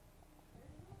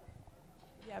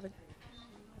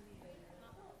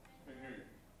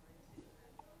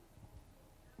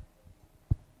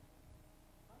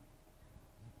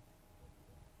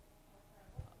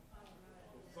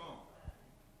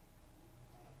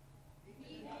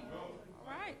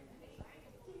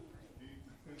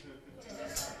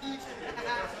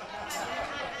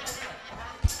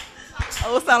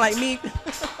 Oh, it sound like me.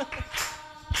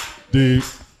 Deep.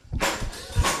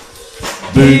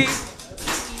 Deep.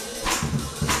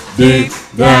 Deep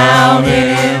down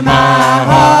in my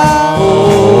heart.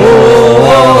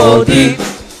 Oh, deep.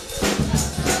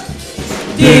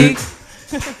 Deep.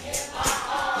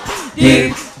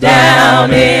 Deep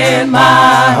down in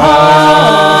my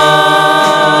heart.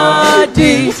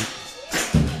 Deep.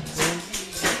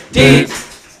 Deep.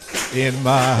 In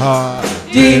my heart.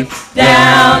 Deep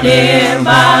down in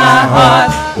my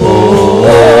heart.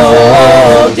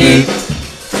 Oh, deep.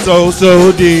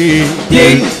 So deep.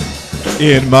 Deep.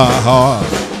 In my heart.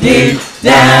 Deep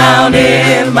down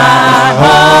in my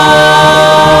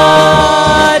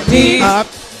heart. Deep.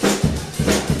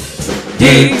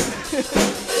 Deep.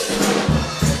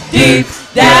 Deep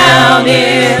down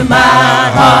in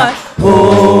my heart.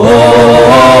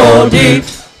 Oh, deep.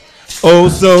 Oh,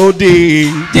 so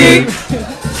deep. Deep.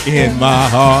 In my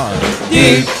heart.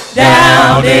 Deep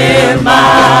down in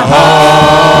my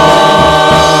heart.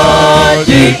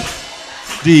 Deep.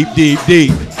 Deep, deep,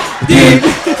 deep. Deep.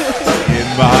 In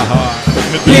my heart.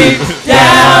 Deep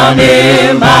down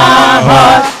in my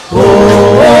heart.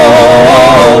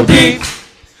 Oh, deep.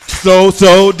 So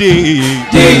deep.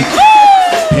 Deep.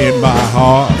 In my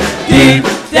heart. Deep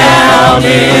down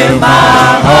in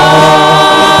my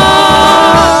heart.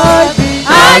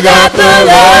 I got the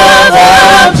love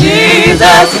of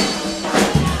Jesus.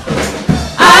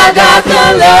 I got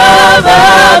the love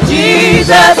of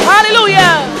Jesus.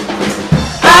 Hallelujah.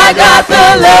 I got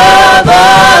the love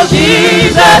of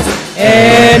Jesus,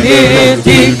 and it is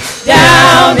deep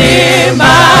down in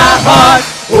my heart.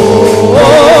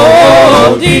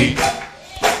 Oh, deep.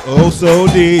 Oh, so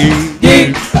deep.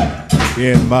 Deep.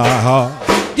 In my heart.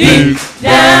 Deep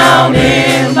down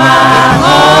in my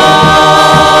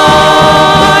heart.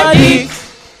 Deep.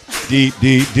 Deep,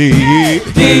 deep, deep.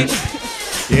 Deep.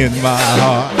 In my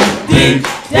heart. Deep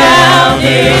down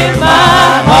in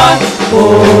my heart.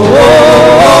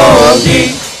 Oh,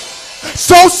 deep.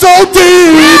 So deep.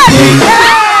 Deep.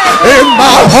 In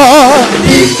my heart.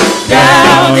 Deep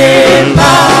down in my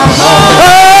heart.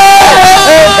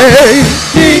 Hey.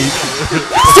 Deep.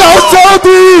 So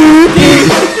deep.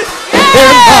 Deep.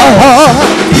 In my heart.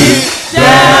 Deep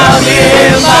down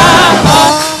in my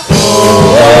heart.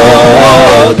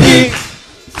 Oh, deep.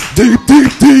 Deep,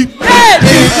 deep, deep.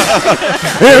 Deep.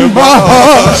 In my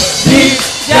heart. Deep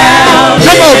down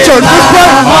Come on, church, let's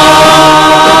pray.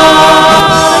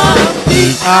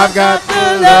 I've got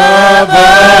the love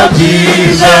of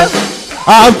Jesus.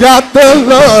 I've got the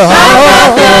love. I've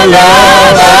got the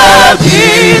love of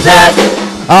Jesus.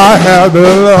 I have the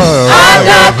love. I've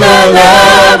got the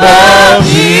love of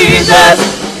Jesus.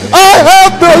 I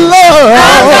have the love.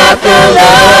 I've got the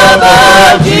love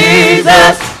of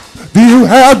Jesus. Do you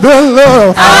have the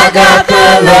love? I got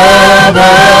the love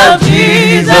of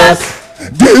Jesus.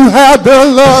 Do you have the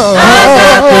love? I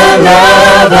got the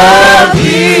love of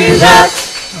Jesus.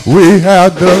 We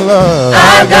have the love.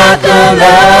 I got the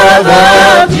love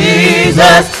of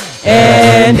Jesus,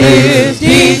 and it's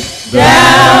deep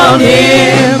down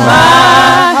in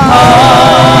my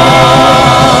heart.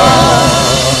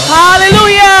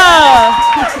 Hallelujah.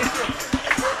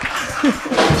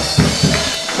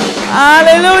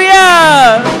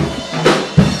 Hallelujah.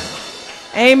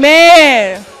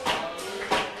 Amen.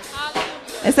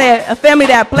 They say a family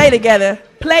that play together.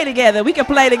 Play together. We can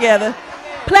play together.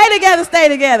 Play together, stay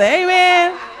together.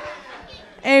 Amen.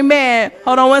 Amen.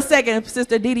 Hold on one second.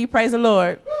 Sister Dee Dee, praise the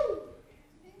Lord.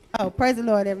 Oh, praise the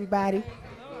Lord, everybody.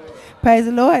 Praise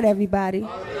the Lord, everybody.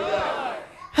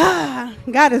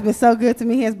 God has been so good to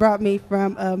me. He has brought me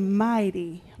from a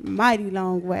mighty, mighty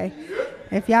long way.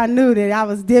 If y'all knew that I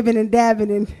was dibbing and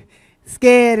dabbing and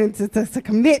scared and to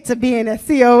commit to being a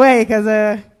COA because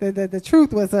the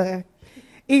truth was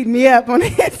eating me up on the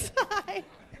inside.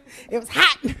 It was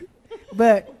hot.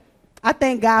 But I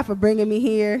thank God for bringing me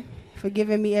here, for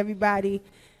giving me everybody,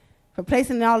 for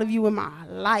placing all of you in my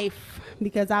life,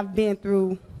 because I've been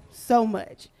through so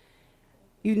much.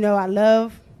 You know, I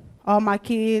love all my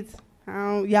kids.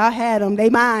 Y'all had them. They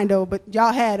mine, though, but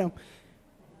y'all had them.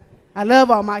 I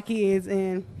love all my kids,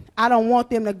 and I don't want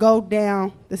them to go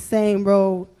down the same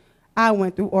road I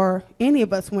went through or any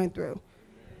of us went through.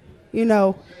 You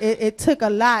know, it took a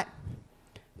lot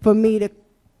for me to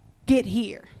get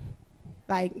here,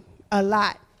 like a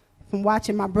lot, from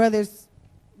watching my brothers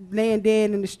laying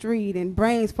dead in the street and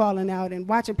brains falling out and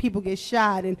watching people get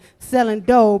shot and selling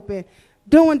dope and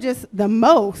doing just the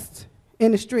most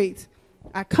in the streets.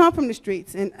 I come from the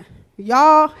streets, and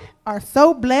y'all are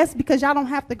so blessed because y'all don't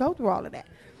have to go through all of that.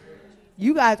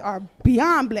 You guys are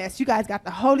beyond blessed. You guys got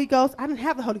the Holy Ghost. I didn't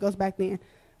have the Holy Ghost back then.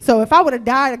 So if I would have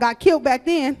died or got killed back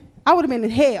then, I would have been in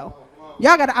hell.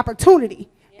 Y'all got an opportunity.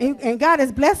 And God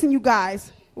is blessing you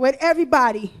guys with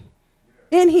everybody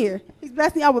in here. He's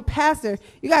blessing y'all with pastor.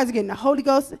 You guys are getting the Holy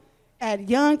Ghost at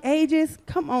young ages.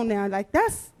 Come on now. Like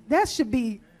that should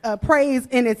be praise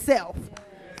in itself.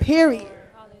 Period.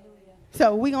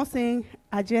 So we going to sing,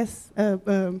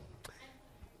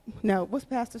 what's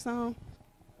pastor's song?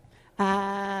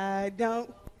 I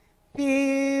don't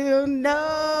feel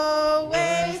no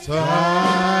waste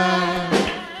time.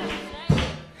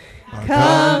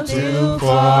 Come too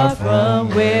far from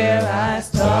where I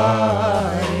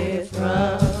started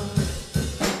from.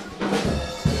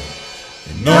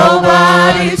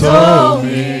 Nobody told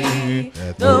me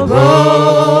that the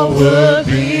road would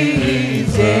be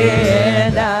easy,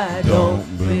 and I don't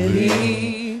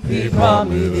believe he brought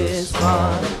me this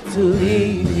far to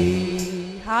leave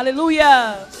me.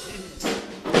 Hallelujah.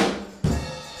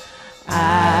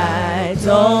 I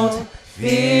don't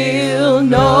feel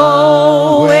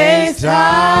no waste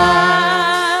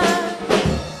time.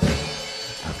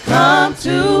 I've come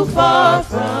too far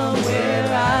from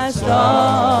where I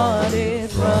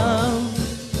started from.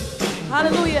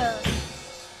 Hallelujah.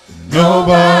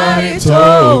 Nobody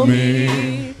told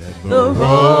me that the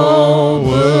road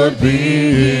would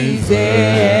be easy,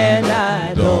 and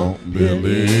I don't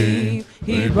believe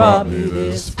he brought me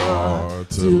this far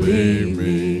to leave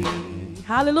me.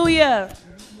 Hallelujah.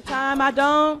 Time I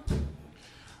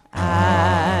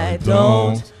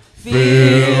don't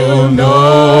feel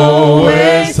no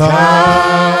waste time.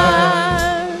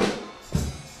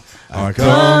 I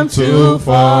come too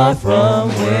far from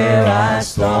where I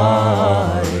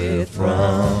started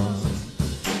from.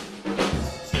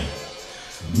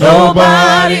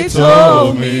 Nobody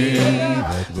told me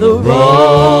that the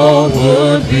road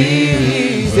would be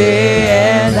easy,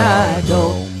 and I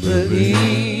don't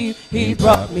believe he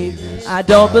brought me this. I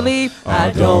don't believe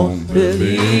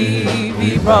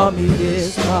he brought me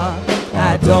this far.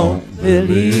 I don't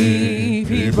believe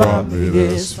he brought me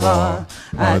this far.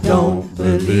 I don't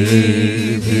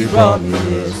believe he brought me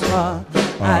this far.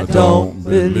 I don't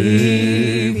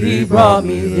believe he brought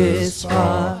me this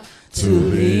far to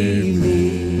leave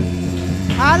me.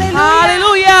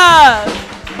 Hallelujah.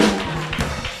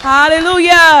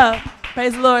 Hallelujah.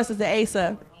 Praise the Lord, Sister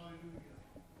Asa.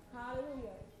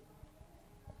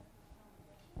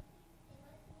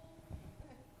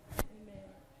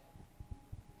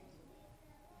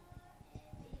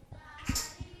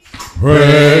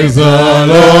 Praise the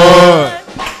Lord.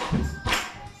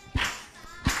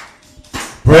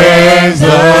 Praise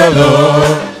the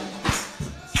Lord.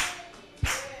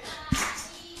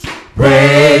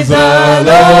 Praise the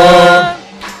Lord.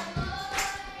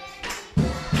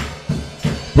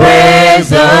 Praise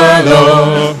the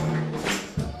Lord.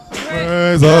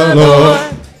 Praise the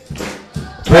Lord.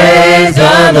 Praise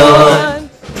the Lord.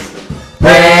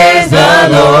 Praise the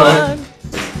Lord.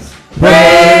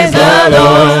 Praise the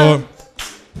Lord.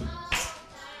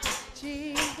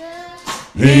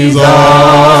 He's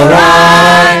alright.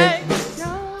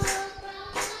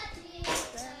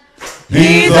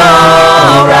 He's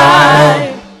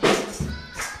alright.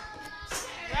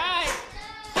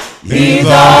 He's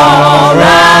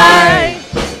alright.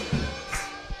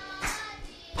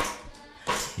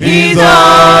 He's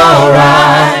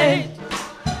alright.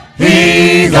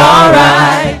 He's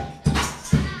alright.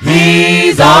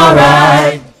 He's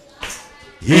alright.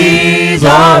 He's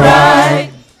alright.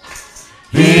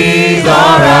 He's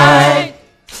alright.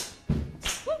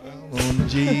 Oh,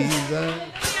 Jesus.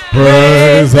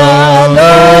 Praise the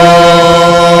Lord.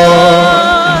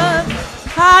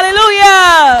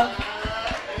 Hallelujah.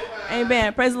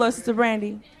 Amen. Praise the Lord, Sister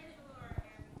Brandy.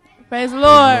 Praise the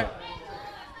Lord.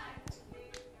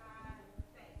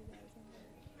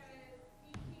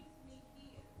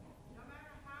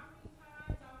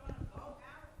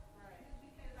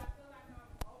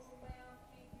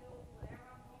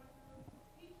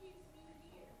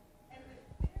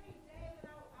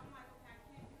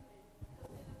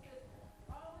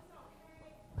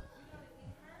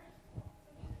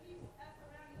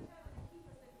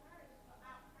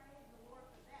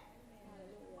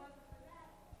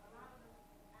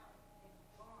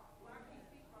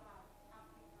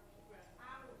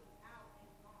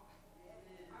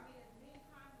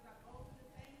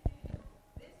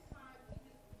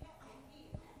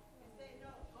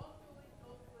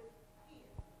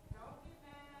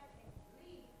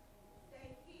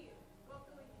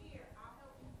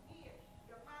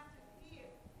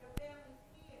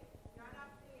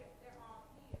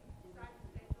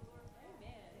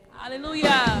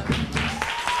 Hallelujah.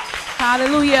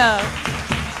 Hallelujah.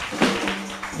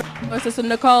 Or Sister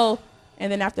Nicole,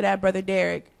 and then after that, Brother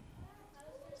Derek.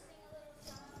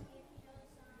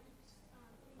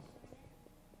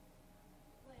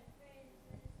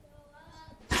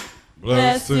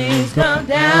 Blessings come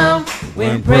down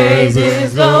when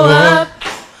praises go up.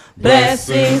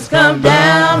 Blessings come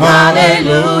down.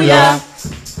 Hallelujah.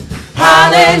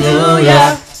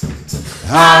 Hallelujah.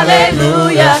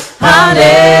 Hallelujah.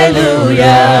 Hallelujah.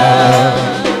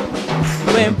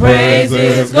 When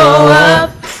praises go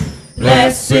up,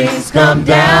 blessings come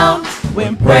down.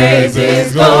 When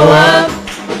praises go up,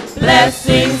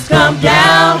 blessings come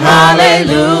down.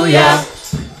 Hallelujah.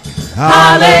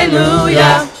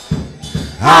 Hallelujah.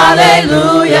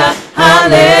 Hallelujah,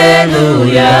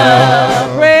 hallelujah.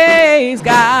 Praise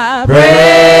God.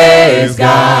 Praise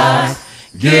God.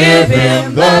 Give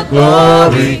him the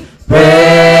glory.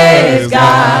 Praise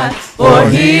God. For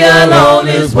he alone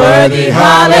is worthy.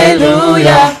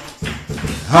 Hallelujah.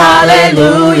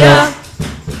 Hallelujah.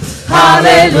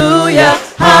 Hallelujah.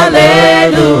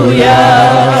 Hallelujah.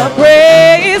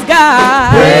 Praise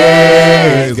God.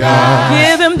 Praise God.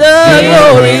 Give him the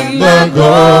glory. Give him the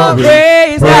glory.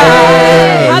 Praise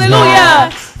God.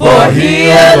 Hallelujah. For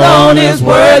he alone is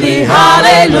worthy.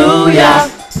 Hallelujah.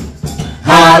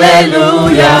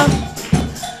 Hallelujah.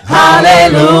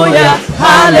 Hallelujah.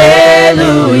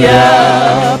 Hallelujah.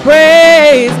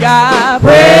 Praise God.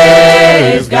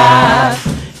 Praise God.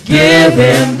 Give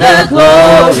him the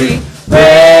glory.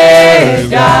 Praise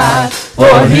God.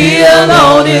 For he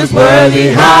alone is worthy.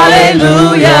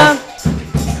 Hallelujah.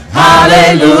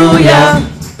 Hallelujah.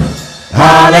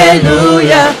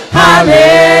 Hallelujah.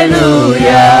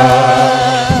 Hallelujah.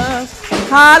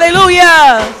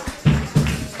 Hallelujah.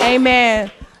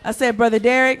 Amen. I said, Brother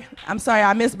Derek. I'm sorry,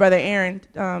 I missed Brother Aaron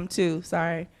too.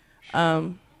 Sorry.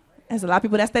 There's a lot of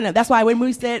people that stand up. That's why when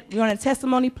we said we're on a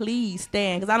testimony, please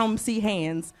stand, because I don't see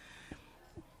hands.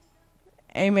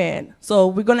 Amen. So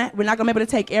we're not gonna be able to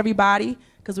take everybody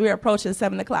because we're approaching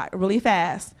 7 o'clock really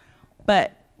fast.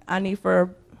 But I need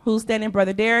for who's standing,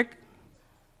 Brother Derek.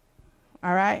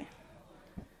 All right.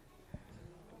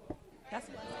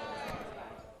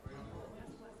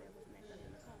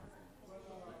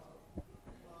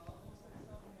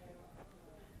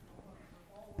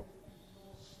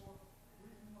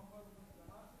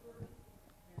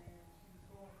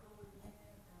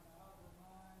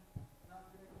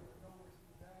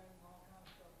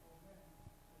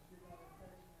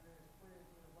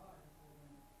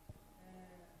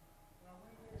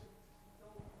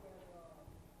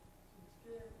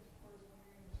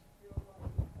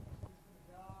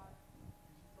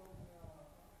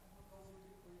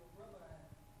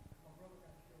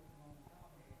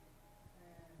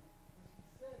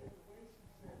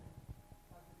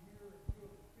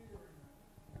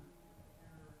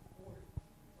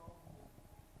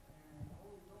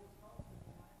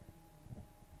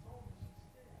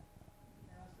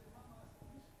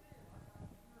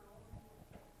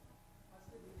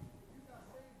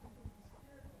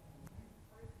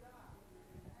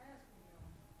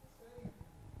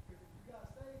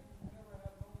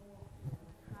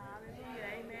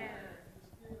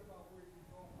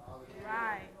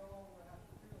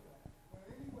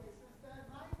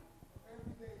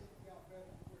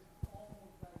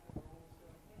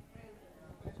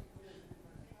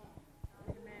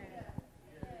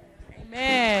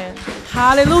 Amen.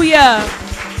 Hallelujah.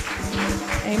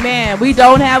 Amen. We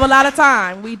don't have a lot of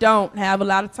time. We don't have a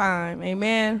lot of time.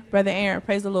 Amen. Brother Aaron,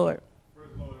 praise the Lord.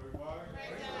 Praise the Lord, everybody.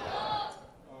 Praise the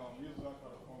Lord. Usually I try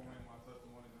to formulate my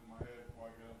testimonies in my head before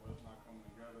I get up, but it's not coming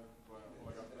together. But I feel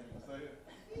like I still need to say it.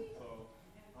 So,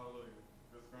 hallelujah.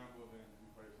 Get scrambled and be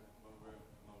patient a little bit.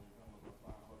 I know we've done a little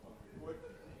time, so it's going to be quick.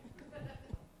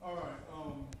 All right.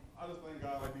 I just thank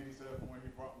God, like Dee Dee said, from where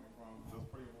he brought me from. That's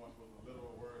pretty much was the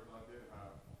literal words that I did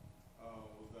have.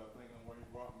 Was that thinking where he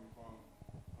brought me from.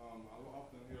 I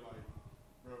often hear like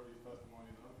Beverly's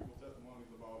testimonies and other people's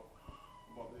testimonies about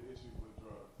the issues with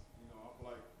drugs. You know, I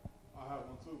feel like I have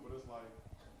one too, but it's like,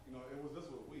 you know, it was this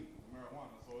with weed,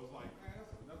 marijuana. So it's like, man,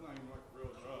 that's not even like a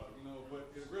real drug, you know,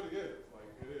 but it really is. Like,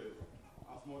 it is.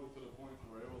 I smoked it to the point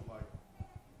where it was like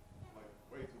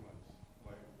way too much.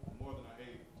 Like, more than I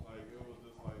ate. Like, it was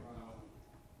just like, you know,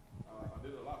 I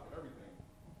did a lot for everything.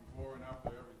 Before and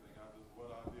after everything. I just,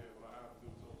 what I did, what I had to do,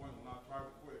 to the point when I tried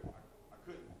to quit, I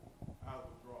couldn't. I had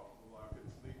withdrawal. So I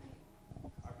couldn't sleep.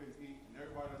 I couldn't eat. And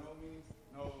everybody that knows me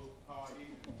knows how I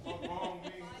eat. Something wrong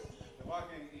with me if I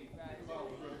can't eat. Because I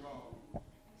was really wrong.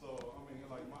 So, I mean,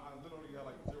 like, I literally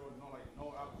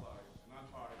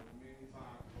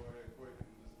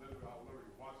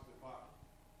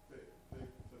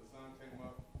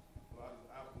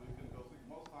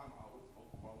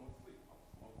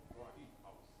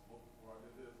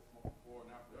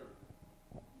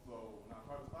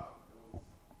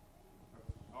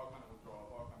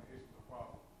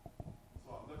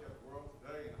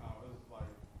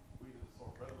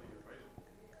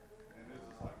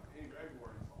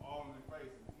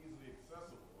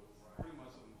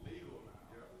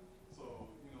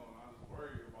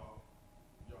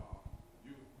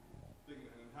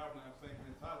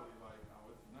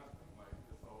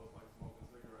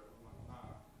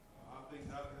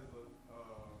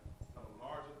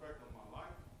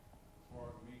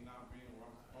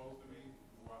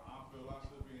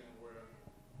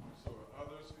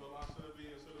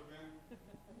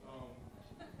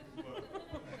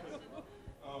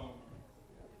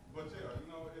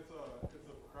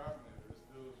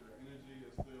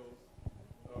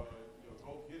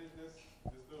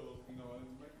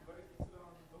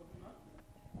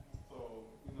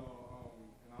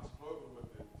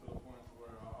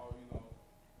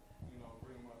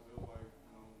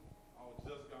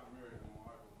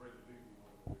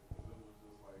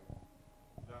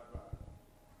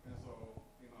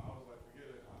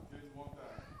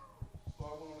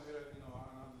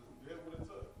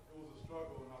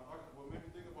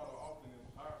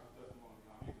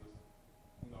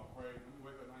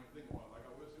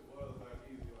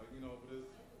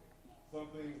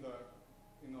things that,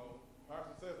 you know,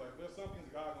 Pastor says, like, there's some things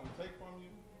God's going to take from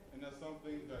you, and there's some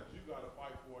things that you got to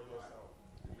fight for yourself.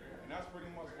 And that's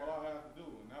pretty much what I have to do.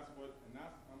 And that's, I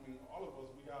mean, all of us,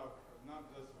 we have, not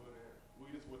just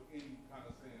with any kind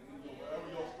of sin, whatever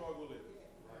your struggle is.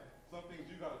 Some things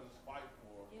you got to just fight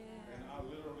for. Yeah. And I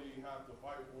literally have to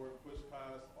fight for it, push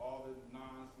past all the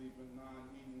non-sleeping,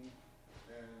 non-eating,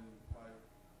 and, like,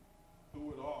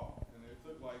 do it all. And it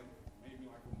took, like, maybe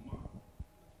like a month.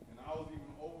 And I was even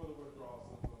over the withdrawal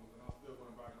symptoms, and I still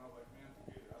went back, and I was like, man,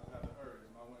 forget it. I just had the urge,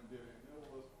 and I went and did it, and it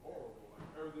was horrible. Like,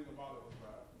 everything about it was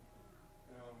bad.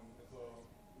 And so,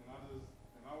 and I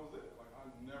was it. Like,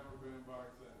 I've never been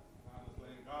back since. And I just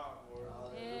thank God for it.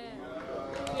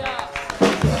 Yeah.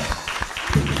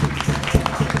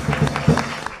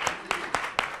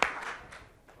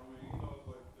 I mean, you know, it's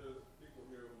like there's people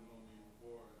here who know me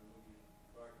before and knew me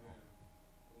back then,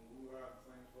 who had the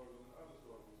same struggles and other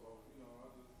struggles. So, you know, I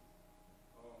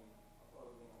thought I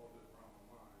was going to hold it around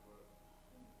my mind, but,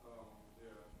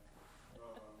 yeah.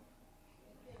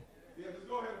 Yeah, just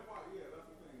go ahead and fight. Yeah, that's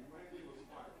the thing. The main thing was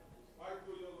fight. Fight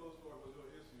through your little struggles, your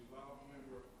issues. I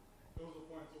remember there was a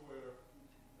point to where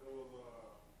there was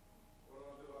what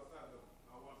I did, I sat there,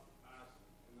 I watched the Passion,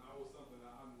 and that was something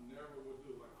that I never would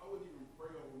do. Like, I wouldn't even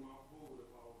pray over my food if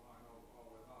I was high, and I was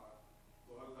always high.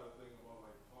 So I just had to think about,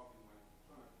 like, talking, like,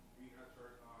 trying to be at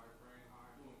church high, praying high,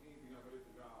 doing anything that related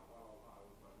to God while I was high. It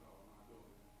was like, no, I'm not doing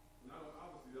it. And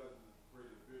obviously that just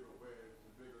created a bigger wedge, a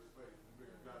bigger space, a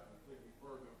bigger gap, and take me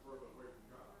further and further away from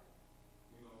God.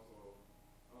 You know, so,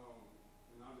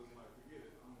 and I just like, forget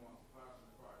it, I'm on Passion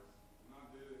in Christ. And I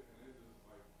did it, and it just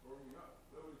like tore me up,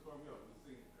 literally tore me up, just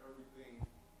seeing everything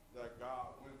that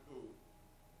God went through.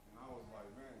 And I was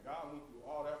like, man, God went through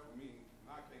all that for me,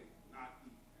 and I can't not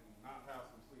eat and not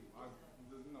have some sleep. I just,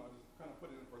 you know, just kind of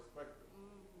put it in perspective.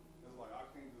 It's like, I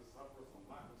can't just suffer from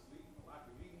lack of sleep, lack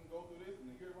of eating, go through this,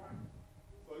 and then get right.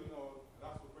 So, you know,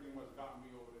 that's what pretty much got me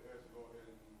over the edge to go ahead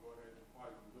and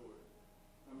fight and do it.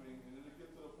 I mean, and then it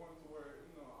gets to the point to where,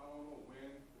 you know, I don't know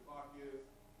when the clock is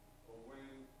or when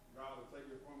God will take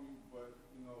it from you, but,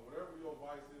 you know, whatever your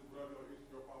vice is, whatever your issue,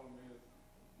 your problem is,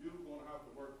 you're going to have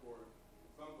to work for it.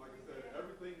 Something like I said,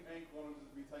 everything ain't going to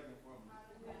just be taken from you.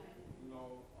 You know,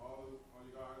 all you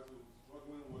guys who are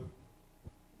struggling with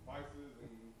vices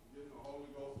and getting the Holy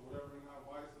Ghost or whatever and have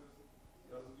vices,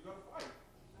 you got to fight.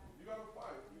 You got to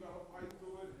fight. You got to fight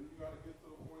through it, and you got to get to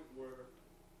the point where,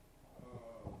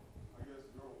 I guess,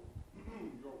 your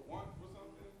want for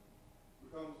something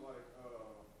becomes like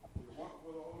your want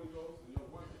for the Holy Ghost, and your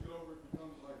want to get over it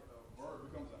becomes like a verb,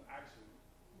 becomes an action,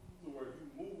 to where you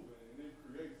move it, and it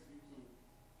creates you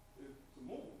to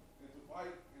move and to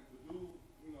fight and to do,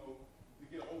 you know, to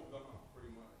get over the hump,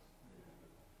 pretty much.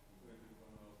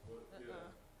 But yeah,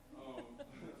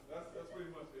 that's pretty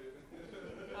much it.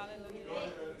 Hallelujah. Go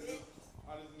ahead.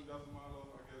 I just think that's my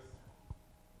little, I guess,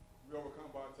 we overcome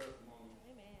by testimony.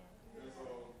 Amen. And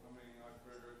so, I mean, I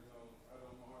figured, you know, I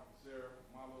don't know, I can share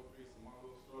my little piece of my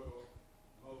little struggle,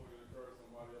 and hopefully encourage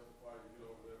somebody else to fight and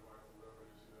get over their fight to whatever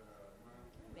they should have.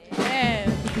 Amen.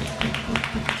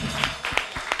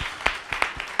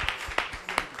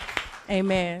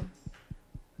 Amen.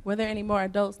 Were there any more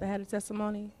adults that had a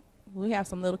testimony? We have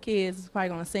some little kids who's probably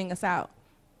going to sing us out.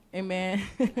 Amen.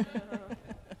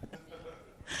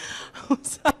 I'm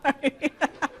sorry.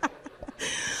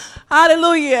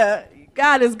 Hallelujah.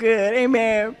 God is good.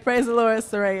 Amen. Praise the Lord,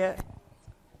 Saraya. Praise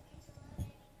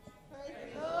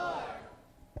the Lord.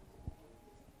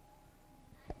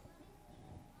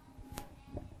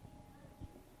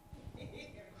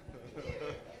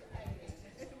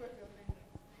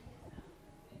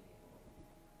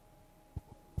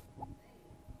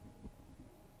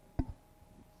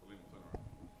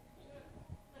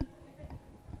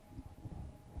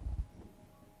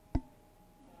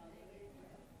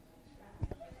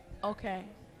 Okay.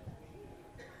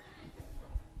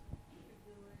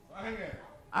 Hang in.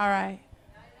 All right.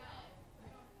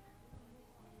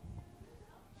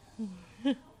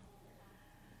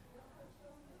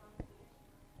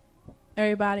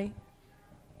 Everybody.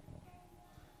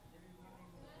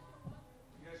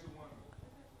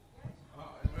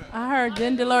 I heard,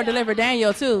 didn't the Lord deliver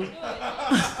Daniel too?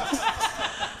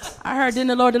 I heard, didn't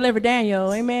the Lord deliver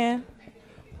Daniel? Amen.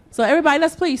 So everybody,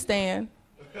 let's please stand.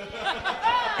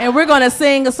 And we're going to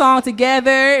sing a song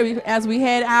together as we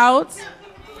head out.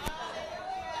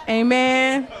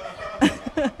 Amen.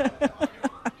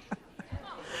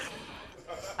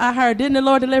 I heard, didn't the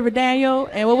Lord deliver Daniel?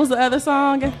 And what was the other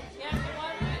song?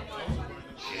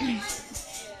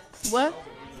 What?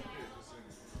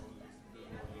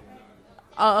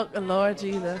 Oh, Lord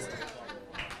Jesus.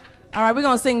 All right, we're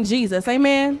going to sing Jesus.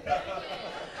 Amen.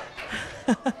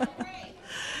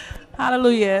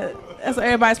 Hallelujah. That's what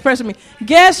everybody's pressuring me.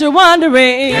 Guess you're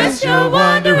wondering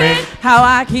how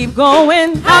I keep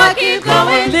going.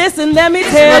 Listen, let me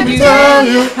tell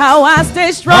you how I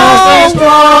stay strong.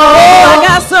 I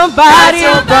got somebody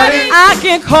I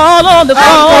can call on the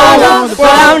phone.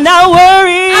 But I'm not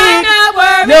worried.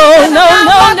 No.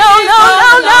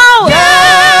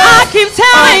 I keep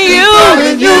telling you.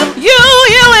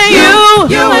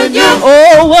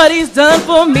 Oh, what he's done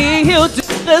for me, he'll do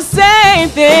the same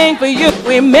thing for you.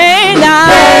 We may not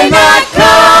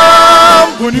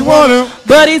come when you want him,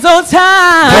 but he's on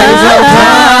time.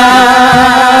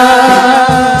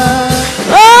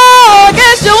 Oh, I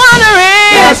guess you're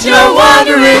wondering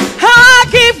how I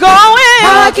keep going.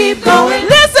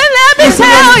 Listen, let me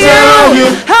tell you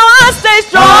how I stay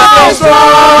strong. Oh,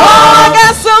 I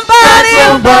got somebody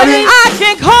I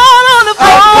can call on the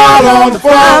phone.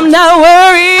 I'm not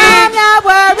worried.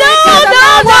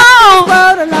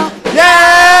 No.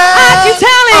 I keep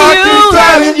telling you.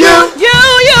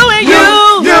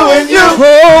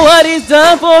 Oh, what he's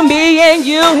done for me and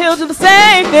you, he'll do the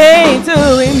same thing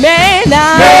too. He may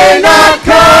not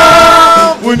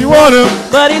come when you want him,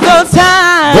 but he's on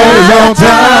time.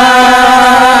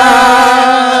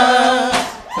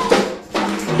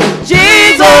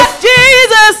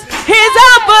 Jesus, he's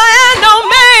Alpha and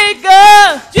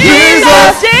Omega.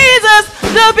 Jesus,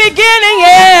 the beginning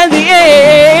and the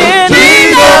end.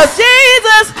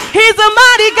 Jesus, he's the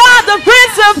mighty God, the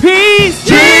Prince of Peace.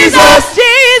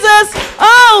 Jesus,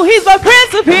 oh, he's my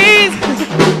Prince of Peace.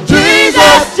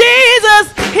 Jesus,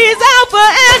 he's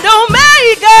Alpha and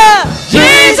Omega.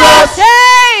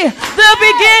 Hey, the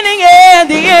beginning and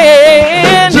the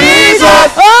end.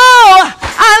 Oh,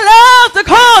 I love to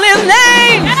call his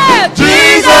name.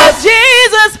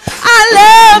 Jesus, I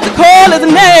love to call his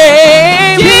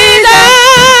name. Jesus.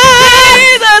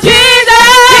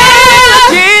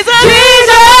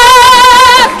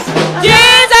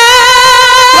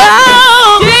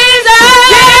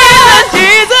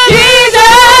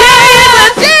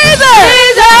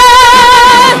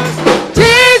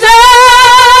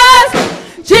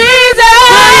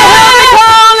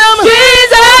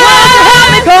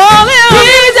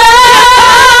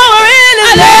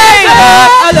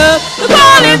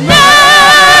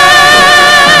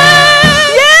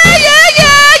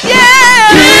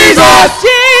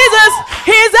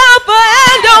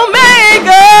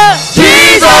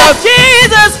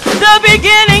 Jesus, the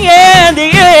beginning and the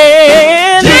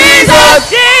end.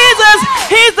 Jesus,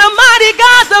 he's the mighty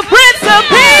God, the Prince of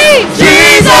Peace.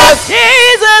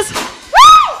 Jesus,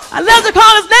 I love to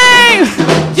call his name.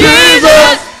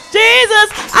 Jesus,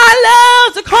 I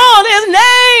love to call his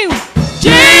name.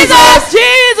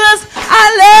 Jesus, I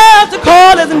love to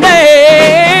call his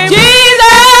name.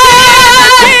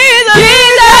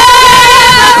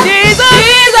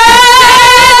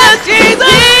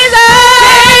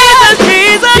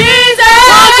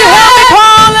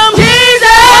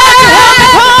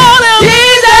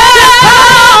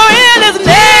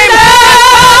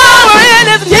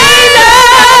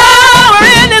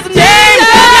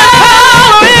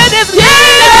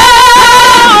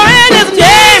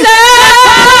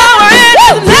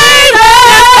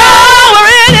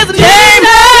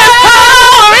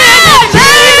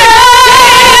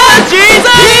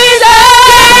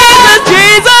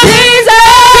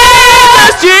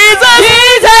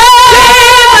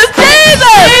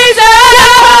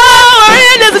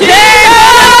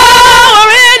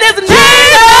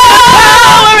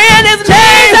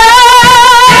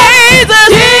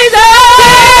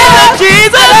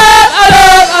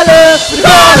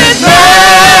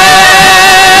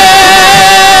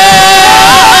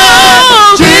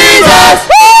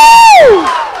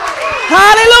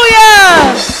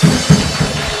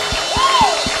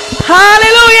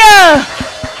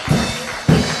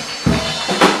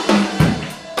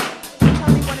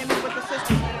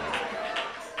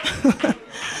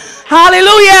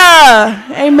 Hallelujah.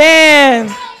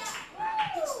 Amen.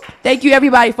 Thank you,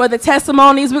 everybody, for the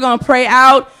testimonies. We're going to pray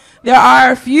out. There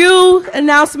are a few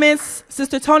announcements.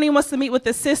 Sister Tony wants to meet with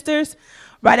the sisters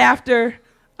right after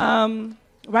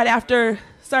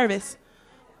service.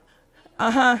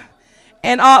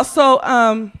 And also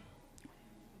the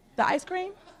ice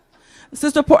cream.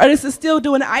 Sister Portis is still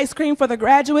doing the ice cream for the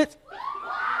graduates.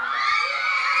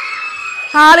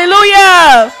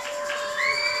 Hallelujah.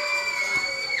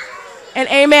 And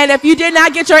amen. If you did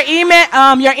not get your email,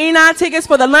 your E9 tickets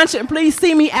for the luncheon, please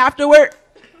see me afterward.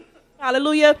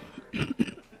 Hallelujah.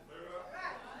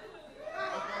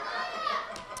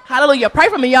 Hallelujah. Pray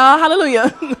for me, y'all.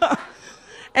 Hallelujah.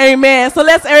 Amen. So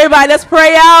let's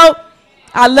pray out.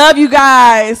 I love you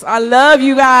guys. I love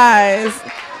you guys.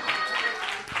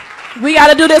 We got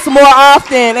to do this more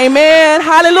often. Amen.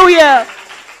 Hallelujah.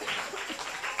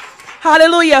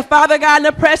 Hallelujah. Father God, in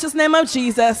the precious name of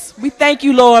Jesus, we thank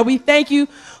you, Lord. We thank you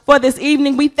for this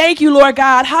evening. We thank you, Lord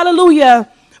God. Hallelujah.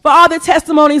 For all the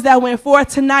testimonies that went forth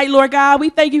tonight, Lord God.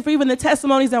 We thank you for even the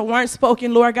testimonies that weren't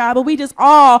spoken, Lord God. But we just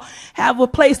all have a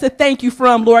place to thank you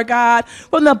from, Lord God.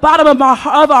 From the bottom of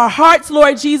our hearts,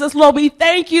 Lord Jesus, Lord, we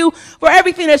thank you for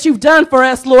everything that you've done for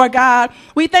us, Lord God.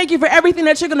 We thank you for everything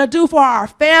that you're going to do for our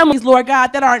families, Lord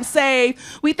God, that aren't saved.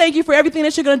 We thank you for everything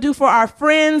that you're going to do for our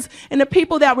friends and the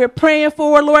people that we're praying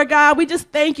for, Lord God. We just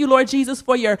thank you, Lord Jesus,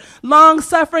 for your long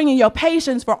suffering and your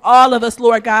patience for all of us,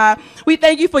 Lord God. We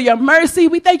thank you for your mercy.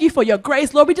 We thank you for your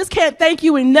grace, Lord. We just can't thank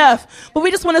you enough, but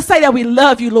we just want to say that we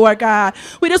love you, Lord God.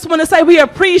 We just want to say we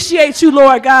appreciate you,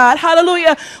 Lord God.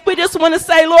 Hallelujah. We just want to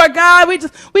say, Lord God, we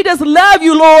just love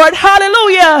you, Lord.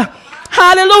 Hallelujah.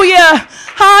 Hallelujah.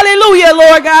 Hallelujah,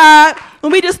 Lord God.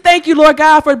 And we just thank you, Lord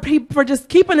God, for just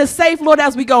keeping us safe, Lord,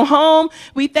 as we go home.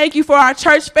 We thank you for our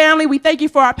church family. We thank you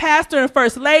for our pastor and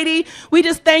first lady. We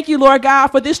just thank you, Lord God,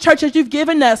 for this church that you've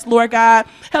given us, Lord God.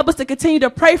 Help us to continue to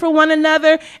pray for one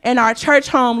another in our church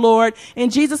home, Lord.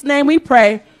 In Jesus' name we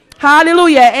pray.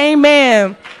 Hallelujah.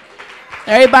 Amen.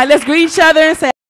 Everybody, let's greet each other and say,